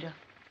me, didn't you?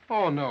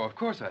 Oh, no, of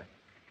course I...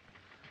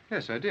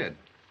 Yes, I did.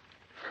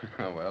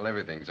 Oh, well,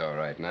 everything's all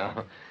right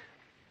now.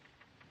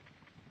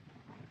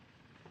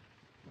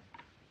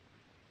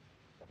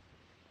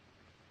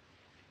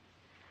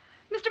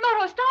 Mr.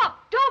 Moto,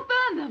 stop! Don't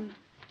burn them!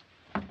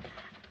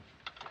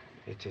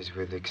 It is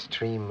with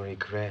extreme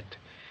regret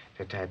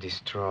that I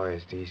destroy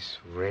these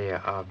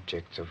rare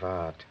objects of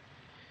art.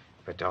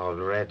 But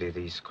already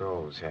these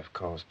scrolls have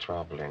caused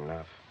trouble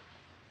enough.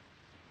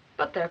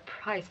 But they're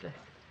priceless.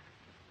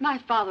 My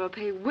father will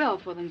pay well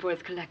for them for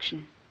his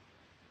collection.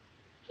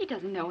 He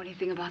doesn't know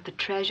anything about the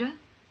treasure.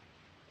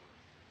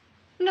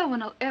 No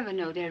one will ever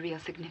know their real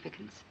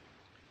significance.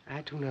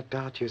 I do not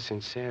doubt your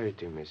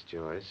sincerity, Miss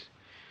Joyce.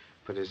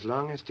 But as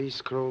long as these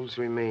scrolls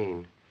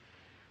remain,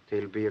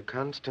 they'll be a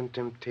constant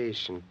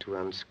temptation to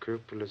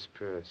unscrupulous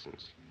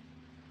persons.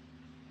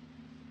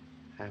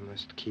 I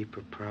must keep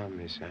a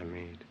promise I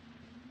made.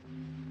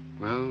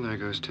 Well, there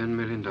goes $10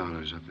 million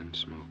up in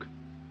smoke.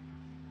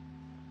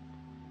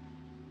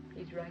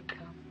 He's right,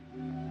 Tom.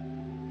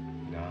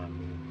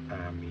 Namu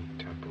Ami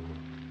Tabu.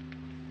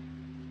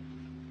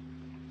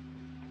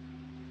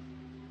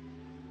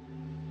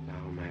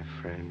 Now my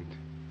friend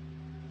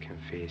can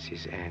face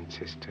his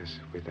ancestors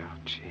without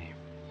shame.